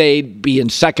predicted they'd be in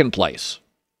second place,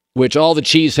 which all the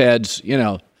cheeseheads,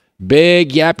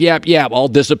 big yap, all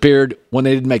disappeared when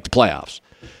they didn't make the playoffs.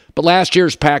 But last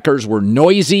year's Packers were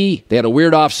noisy. They had a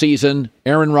weird offseason.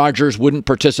 Aaron Rodgers wouldn't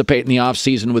participate in the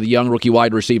offseason with a young rookie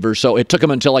wide receiver, so it took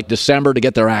them until December to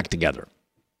get their act together.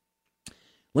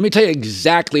 Let me tell you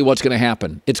exactly what's going to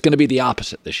happen. It's going to be the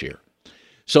opposite this year.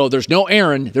 So there's no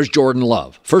Aaron, there's Jordan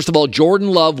Love. First of all,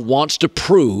 Jordan Love wants to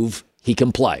prove he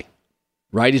can play,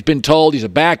 right? He's been told he's a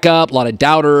backup, a lot of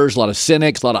doubters, a lot of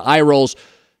cynics, a lot of eye rolls.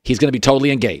 He's going to be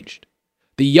totally engaged.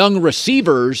 The young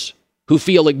receivers who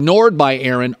feel ignored by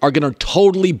Aaron are going to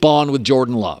totally bond with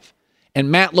Jordan Love. And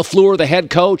Matt LaFleur, the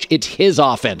head coach, it's his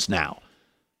offense now.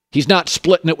 He's not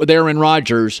splitting it with Aaron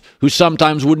Rodgers, who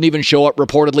sometimes wouldn't even show up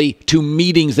reportedly to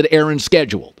meetings that Aaron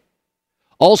scheduled.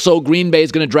 Also, Green Bay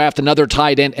is going to draft another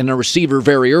tight end and a receiver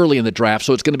very early in the draft,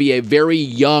 so it's going to be a very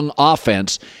young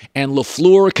offense. And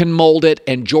LaFleur can mold it,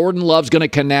 and Jordan Love's going to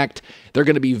connect. They're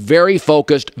going to be very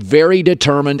focused, very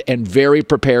determined, and very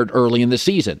prepared early in the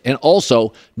season. And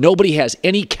also, nobody has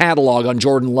any catalog on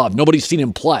Jordan Love. Nobody's seen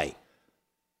him play.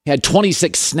 He had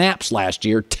 26 snaps last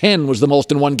year. 10 was the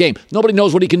most in one game. Nobody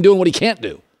knows what he can do and what he can't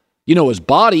do. You know his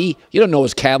body. You don't know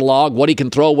his catalog, what he can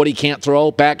throw, what he can't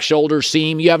throw, back, shoulder,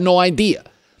 seam. You have no idea.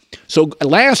 So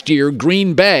last year,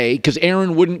 Green Bay, because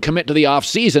Aaron wouldn't commit to the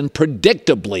offseason,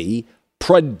 predictably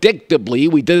predictably,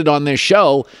 we did it on this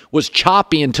show, was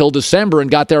choppy until December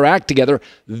and got their act together.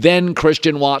 Then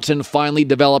Christian Watson finally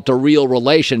developed a real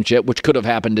relationship, which could have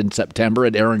happened in September,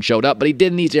 and Aaron showed up, but he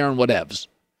didn't. He's Aaron whatevs.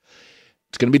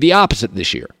 It's going to be the opposite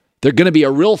this year. They're going to be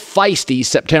a real feisty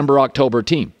September-October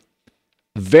team.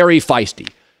 Very feisty.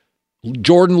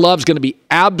 Jordan Love's going to be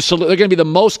they're going to be the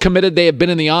most committed they have been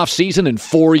in the offseason in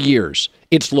 4 years.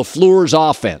 It's LaFleur's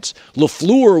offense.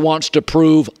 LaFleur wants to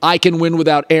prove I can win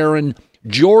without Aaron.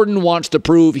 Jordan wants to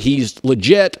prove he's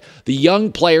legit. The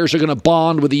young players are going to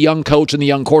bond with the young coach and the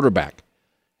young quarterback.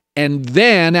 And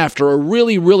then after a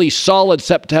really, really solid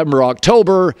September,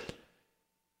 October,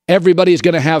 everybody's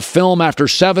going to have film after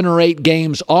 7 or 8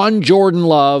 games on Jordan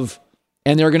Love,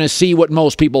 and they're going to see what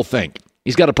most people think.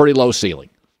 He's got a pretty low ceiling.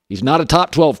 He's not a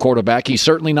top 12 quarterback. He's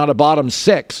certainly not a bottom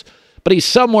 6, but he's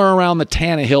somewhere around the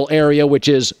Tannehill area, which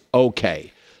is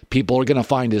okay. People are going to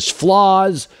find his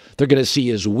flaws. They're going to see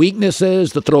his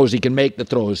weaknesses, the throws he can make, the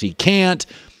throws he can't.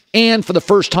 And for the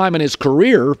first time in his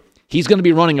career, he's going to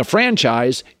be running a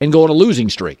franchise and go on a losing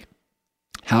streak.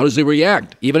 How does he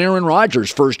react? Even Aaron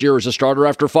Rodgers' first year as a starter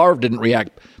after Favre didn't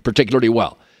react particularly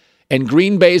well. And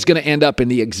Green Bay is going to end up in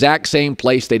the exact same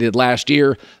place they did last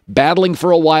year, battling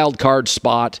for a wild card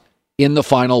spot in the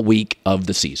final week of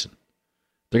the season.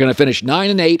 They're going to finish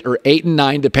 9-8 or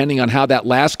 8-9, depending on how that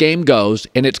last game goes,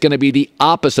 and it's going to be the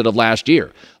opposite of last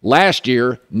year. Last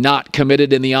year, not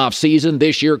committed in the offseason.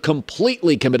 This year,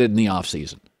 completely committed in the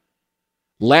offseason.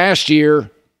 Last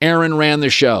year, Aaron ran the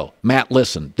show. Matt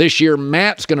listened. This year,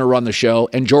 Matt's going to run the show,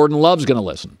 and Jordan Love's going to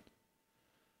listen.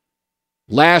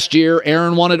 Last year,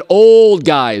 Aaron wanted old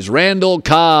guys, Randall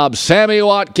Cobb, Sammy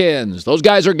Watkins. Those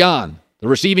guys are gone. The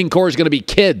receiving core is going to be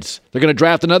kids. They're going to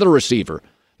draft another receiver.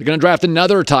 They're going to draft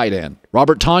another tight end.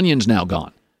 Robert Tonyan's now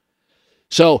gone.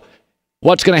 So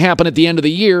what's going to happen at the end of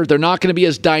the year? They're not going to be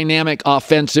as dynamic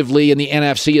offensively in the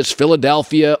NFC as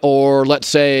Philadelphia or, let's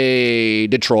say,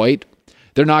 Detroit.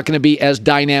 They're not going to be as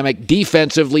dynamic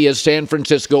defensively as San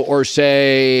Francisco or,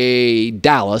 say,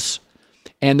 Dallas.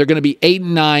 And they're going to be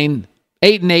 8-9,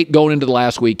 8-8 going into the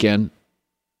last weekend.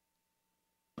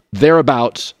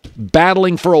 Thereabouts,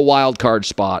 battling for a wild card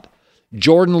spot.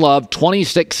 Jordan Love,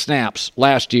 26 snaps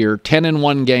last year, 10 in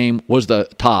one game was the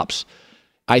tops.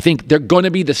 I think they're going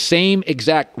to be the same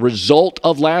exact result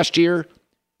of last year,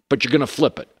 but you're going to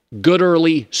flip it. Good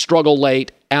early, struggle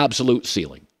late, absolute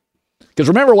ceiling. Because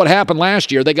remember what happened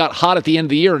last year? They got hot at the end of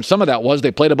the year, and some of that was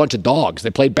they played a bunch of dogs.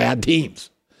 They played bad teams.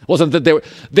 It wasn't that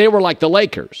they were like the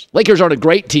Lakers. Lakers aren't a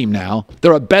great team now.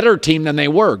 They're a better team than they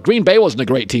were. Green Bay wasn't a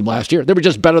great team last year. They were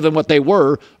just better than what they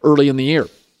were early in the year.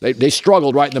 They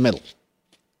struggled right in the middle.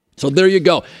 So there you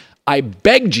go. I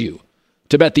begged you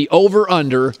to bet the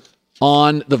over-under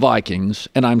on the Vikings,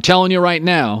 and I'm telling you right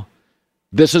now,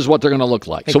 this is what they're going to look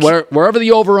like. So wherever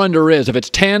the over-under is, if it's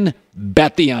 10,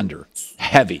 bet the under.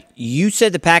 Heavy. You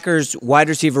said the Packers wide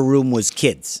receiver room was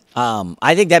kids.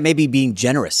 I think that may be being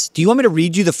generous. Do you want me to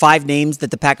read you the 5 names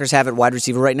that the Packers have at wide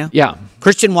receiver right now? Yeah.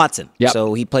 Christian Watson. Yep.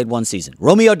 So he played 1 season.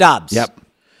 Romeo Doubs. Yep.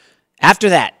 After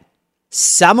that,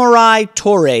 Samurai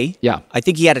Torre. Yeah. I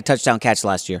think he had a touchdown catch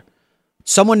last year.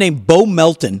 Someone named Bo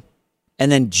Melton.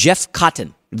 And then Jeff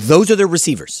Cotton. Those are their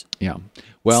receivers. Yeah.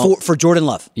 Well, for Jordan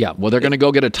Love. Yeah. Well, they're going to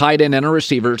go get a tight end and a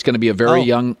receiver. It's going to be a very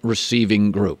young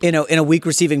receiving group. In a weak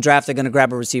receiving draft, they're going to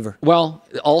grab a receiver. Well,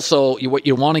 also, what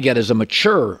you want to get is a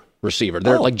mature receiver.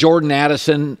 They're like Jordan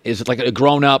Addison is like a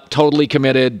grown-up, totally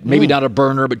committed, maybe not a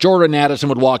burner, but Jordan Addison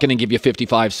would walk in and give you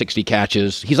 55, 60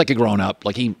 catches. He's like a grown-up.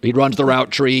 Like he runs the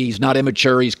route tree. He's not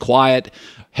immature. He's quiet,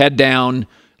 head down.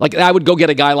 Like, I would go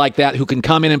get a guy like that who can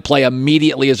come in and play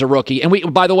immediately as a rookie.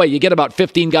 And by the way, you get about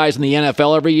 15 guys in the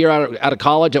NFL every year out of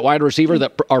college at wide receiver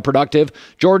that are productive.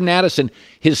 Jordan Addison,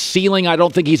 his ceiling, I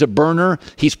don't think he's a burner.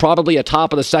 He's probably a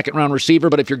top of the second-round receiver,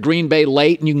 but if you're Green Bay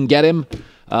late and you can get him,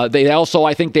 they also,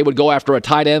 I think they would go after a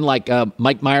tight end like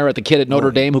Mike Meyer at the kid at Notre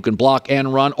Dame who can block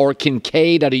and run, or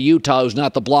Kincaid out of Utah who's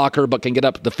not the blocker but can get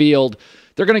up the field.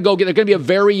 They're going to be a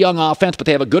very young offense, but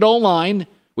they have a good O-line,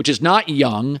 which is not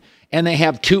young, and they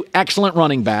have 2 excellent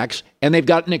running backs, and they've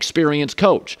got an experienced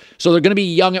coach. So they're going to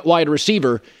be young at wide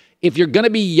receiver. If you're going to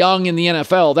be young in the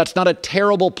NFL, that's not a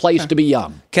terrible place to be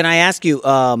young. Can I ask you,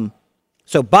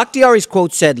 so Bakhtiari's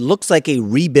quote said, looks like a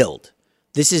rebuild.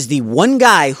 This is the one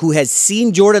guy who has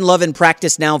seen Jordan Love in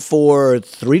practice now for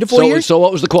 3 to 4 years? So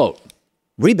what was the quote?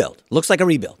 Rebuild. Looks like a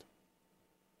rebuild.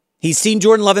 He's seen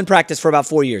Jordan Love in practice for about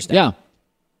 4 years now. Yeah.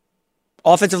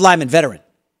 Offensive lineman, veteran.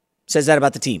 Says that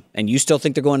about the team. And you still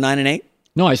think they're going 9-8?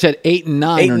 No, I said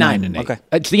 8-9 or 9-8. Okay.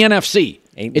 It's the NFC.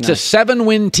 It's a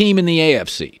 7-win team in the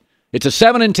AFC. It's a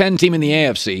 7-10 team in the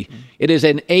AFC. It is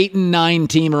an 8-9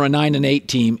 team or a 9-8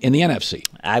 team in the NFC.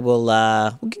 I will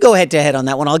we can go head-to-head on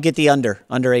that one. I'll get the under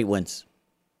 8 wins.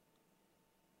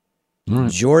 Right.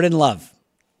 Jordan Love.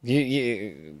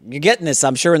 You're getting this,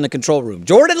 I'm sure, in the control room.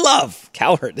 Jordan Love.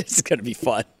 Cowherd. This is going to be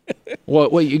fun.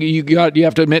 Well, you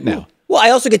have to admit now. Well, I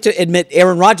also get to admit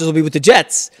Aaron Rodgers will be with the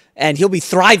Jets, and he'll be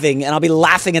thriving, and I'll be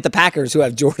laughing at the Packers who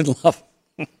have Jordan Love.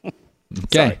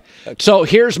 Okay. So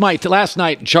here's last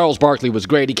night, Charles Barkley was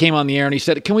great. He came on the air and he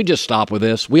said, can we just stop with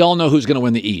this? We all know who's going to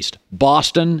win the East.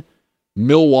 Boston,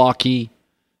 Milwaukee,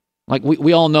 like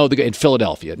we all know in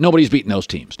Philadelphia. Nobody's beating those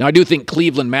teams. Now, I do think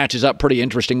Cleveland matches up pretty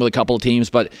interesting with a couple of teams,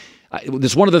 but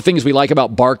this is one of the things we like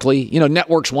about Barkley.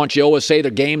 Networks want you to always say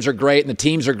their games are great and the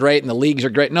teams are great and the leagues are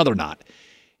great. No, they're not.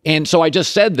 And so I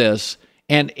just said this,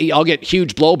 and I'll get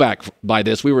huge blowback by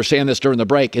this. We were saying this during the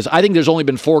break, is I think there's only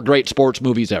been 4 great sports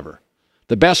movies ever.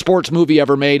 The best sports movie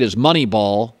ever made is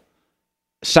Moneyball.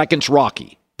 Second's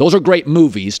Rocky. Those are great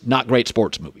movies, not great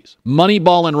sports movies.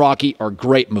 Moneyball and Rocky are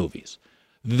great movies.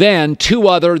 Then 2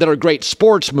 other that are great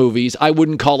sports movies, I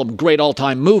wouldn't call them great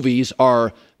all-time movies,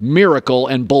 are Miracle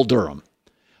and Bull Durham.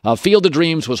 Field of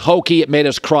Dreams was hokey. It made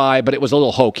us cry, but it was a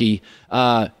little hokey.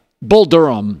 Bull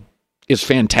Durham is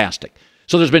fantastic.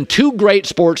 So there's been 2 great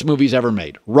sports movies ever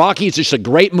made. Rocky's just a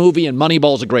great movie, and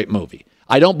Moneyball's a great movie.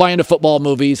 I don't buy into football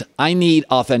movies. I need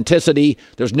authenticity.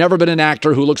 There's never been an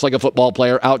actor who looks like a football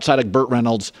player outside of Burt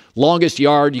Reynolds. Longest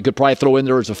Yard, you could probably throw in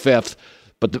there as a 5th.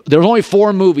 But there's only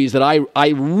 4 movies that I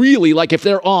really like. If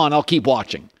they're on, I'll keep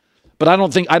watching. But I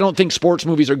don't think sports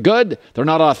movies are good. They're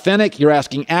not authentic. You're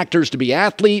asking actors to be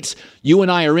athletes. You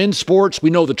and I are in sports. We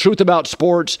know the truth about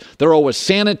sports. They're always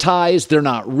sanitized. They're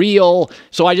not real.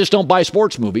 So I just don't buy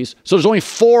sports movies. So there's only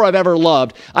 4 I've ever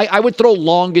loved. I would throw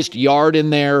Longest Yard in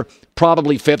there.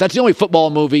 Probably 5th. That's the only football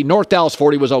movie. North Dallas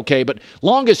 40 was okay, but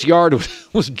Longest Yard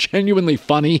was genuinely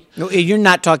funny. No, you're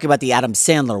not talking about the Adam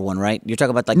Sandler one, right? You're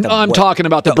talking about I'm talking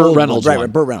about the Burt Reynolds one.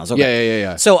 Right, Burt Reynolds. Okay.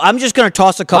 Yeah. So I'm just going to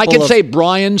toss a couple. I can say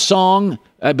Brian's Song,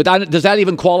 but does that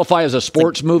even qualify as a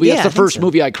sports movie? Yeah, that's the first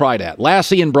movie I cried at.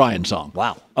 Lassie and Brian's Song.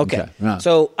 Wow. Okay. Yeah.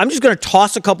 So I'm just going to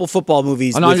toss a couple football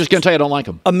movies. I'm just going to tell you I don't like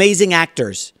them. Amazing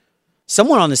actors.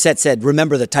 Someone on the set said,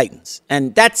 "Remember the Titans,"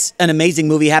 and that's an amazing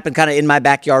movie. Happened kind of in my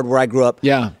backyard where I grew up.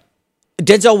 Yeah.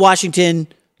 Denzel Washington.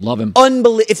 Love him.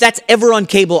 If that's ever on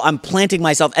cable, I'm planting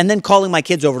myself and then calling my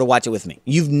kids over to watch it with me.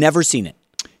 You've never seen it.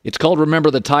 It's called Remember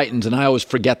the Titans, and I always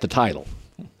forget the title.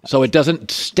 So it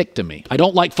doesn't stick to me. I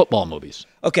don't like football movies.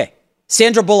 Okay.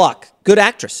 Sandra Bullock, good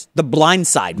actress. The Blind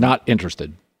Side. Not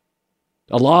interested.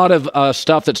 A lot of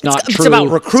stuff that's not true. It's about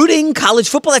recruiting, college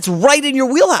football. That's right in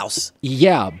your wheelhouse.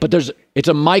 Yeah, but it's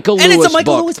a Michael Lewis book. And it's a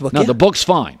Michael Lewis book. No, the book's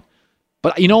fine.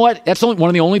 But you know what? That's one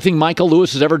of the only things Michael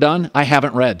Lewis has ever done I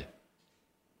haven't read.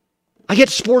 I get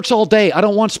sports all day. I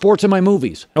don't want sports in my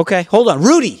movies. Okay, hold on.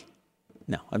 Rudy.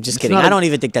 No, I'm just kidding. I don't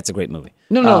even think that's a great movie.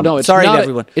 No. It's sorry to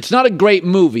everyone. It's not a great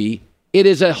movie. It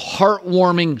is a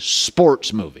heartwarming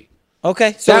sports movie.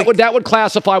 Okay. So that would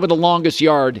classify with The Longest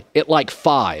Yard at like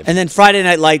 5. And then Friday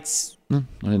Night Lights. Not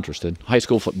interested. High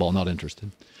school football, not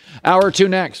interested. Hour 2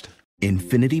 next.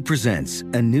 Infiniti presents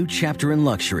a new chapter in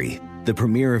luxury. The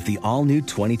premiere of the all-new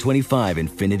 2025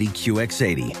 Infiniti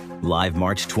QX80. Live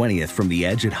March 20th from the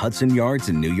Edge at Hudson Yards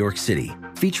in New York City.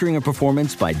 Featuring a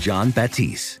performance by John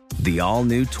Batiste. The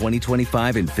all-new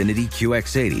 2025 Infiniti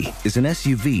QX80 is an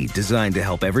SUV designed to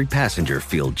help every passenger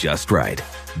feel just right.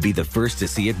 Be the first to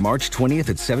see it March 20th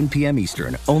at 7 p.m.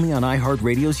 Eastern, only on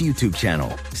iHeartRadio's YouTube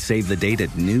channel. Save the date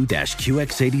at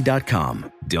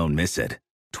new-QX80.com. Don't miss it.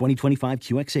 2025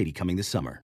 QX80 coming this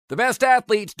summer. The best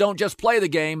athletes don't just play the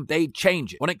game, they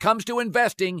change it. When it comes to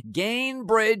investing,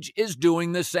 Gainbridge is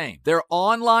doing the same. Their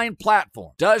online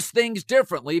platform does things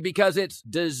differently because it's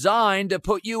designed to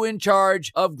put you in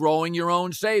charge of growing your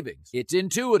own savings. It's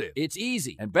intuitive, it's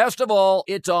easy, and best of all,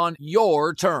 it's on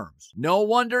your terms. No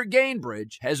wonder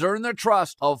Gainbridge has earned the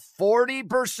trust of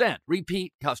 40%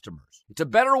 repeat customers. It's a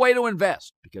better way to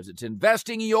invest because it's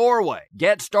investing your way.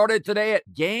 Get started today at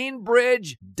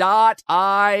Gainbridge.io.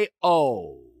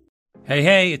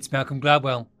 Hey, it's Malcolm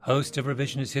Gladwell, host of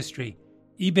Revisionist History.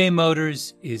 eBay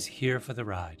Motors is here for the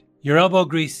ride. Your elbow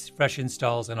grease, fresh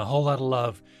installs, and a whole lot of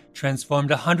love transformed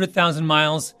 100,000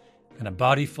 miles and a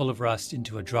body full of rust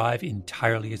into a drive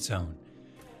entirely its own.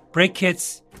 Brake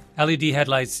kits, LED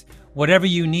headlights, whatever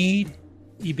you need,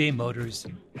 eBay Motors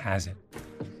has it.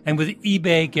 And with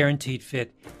eBay Guaranteed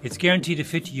Fit, it's guaranteed to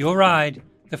fit your ride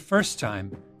the first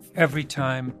time, every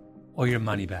time, or your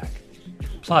money back.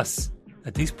 Plus,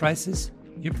 at these prices,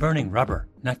 you're burning rubber,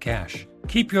 not cash.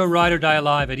 Keep your ride or die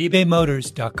alive at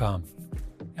ebaymotors.com.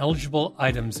 Eligible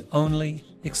items only.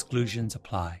 Exclusions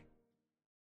apply.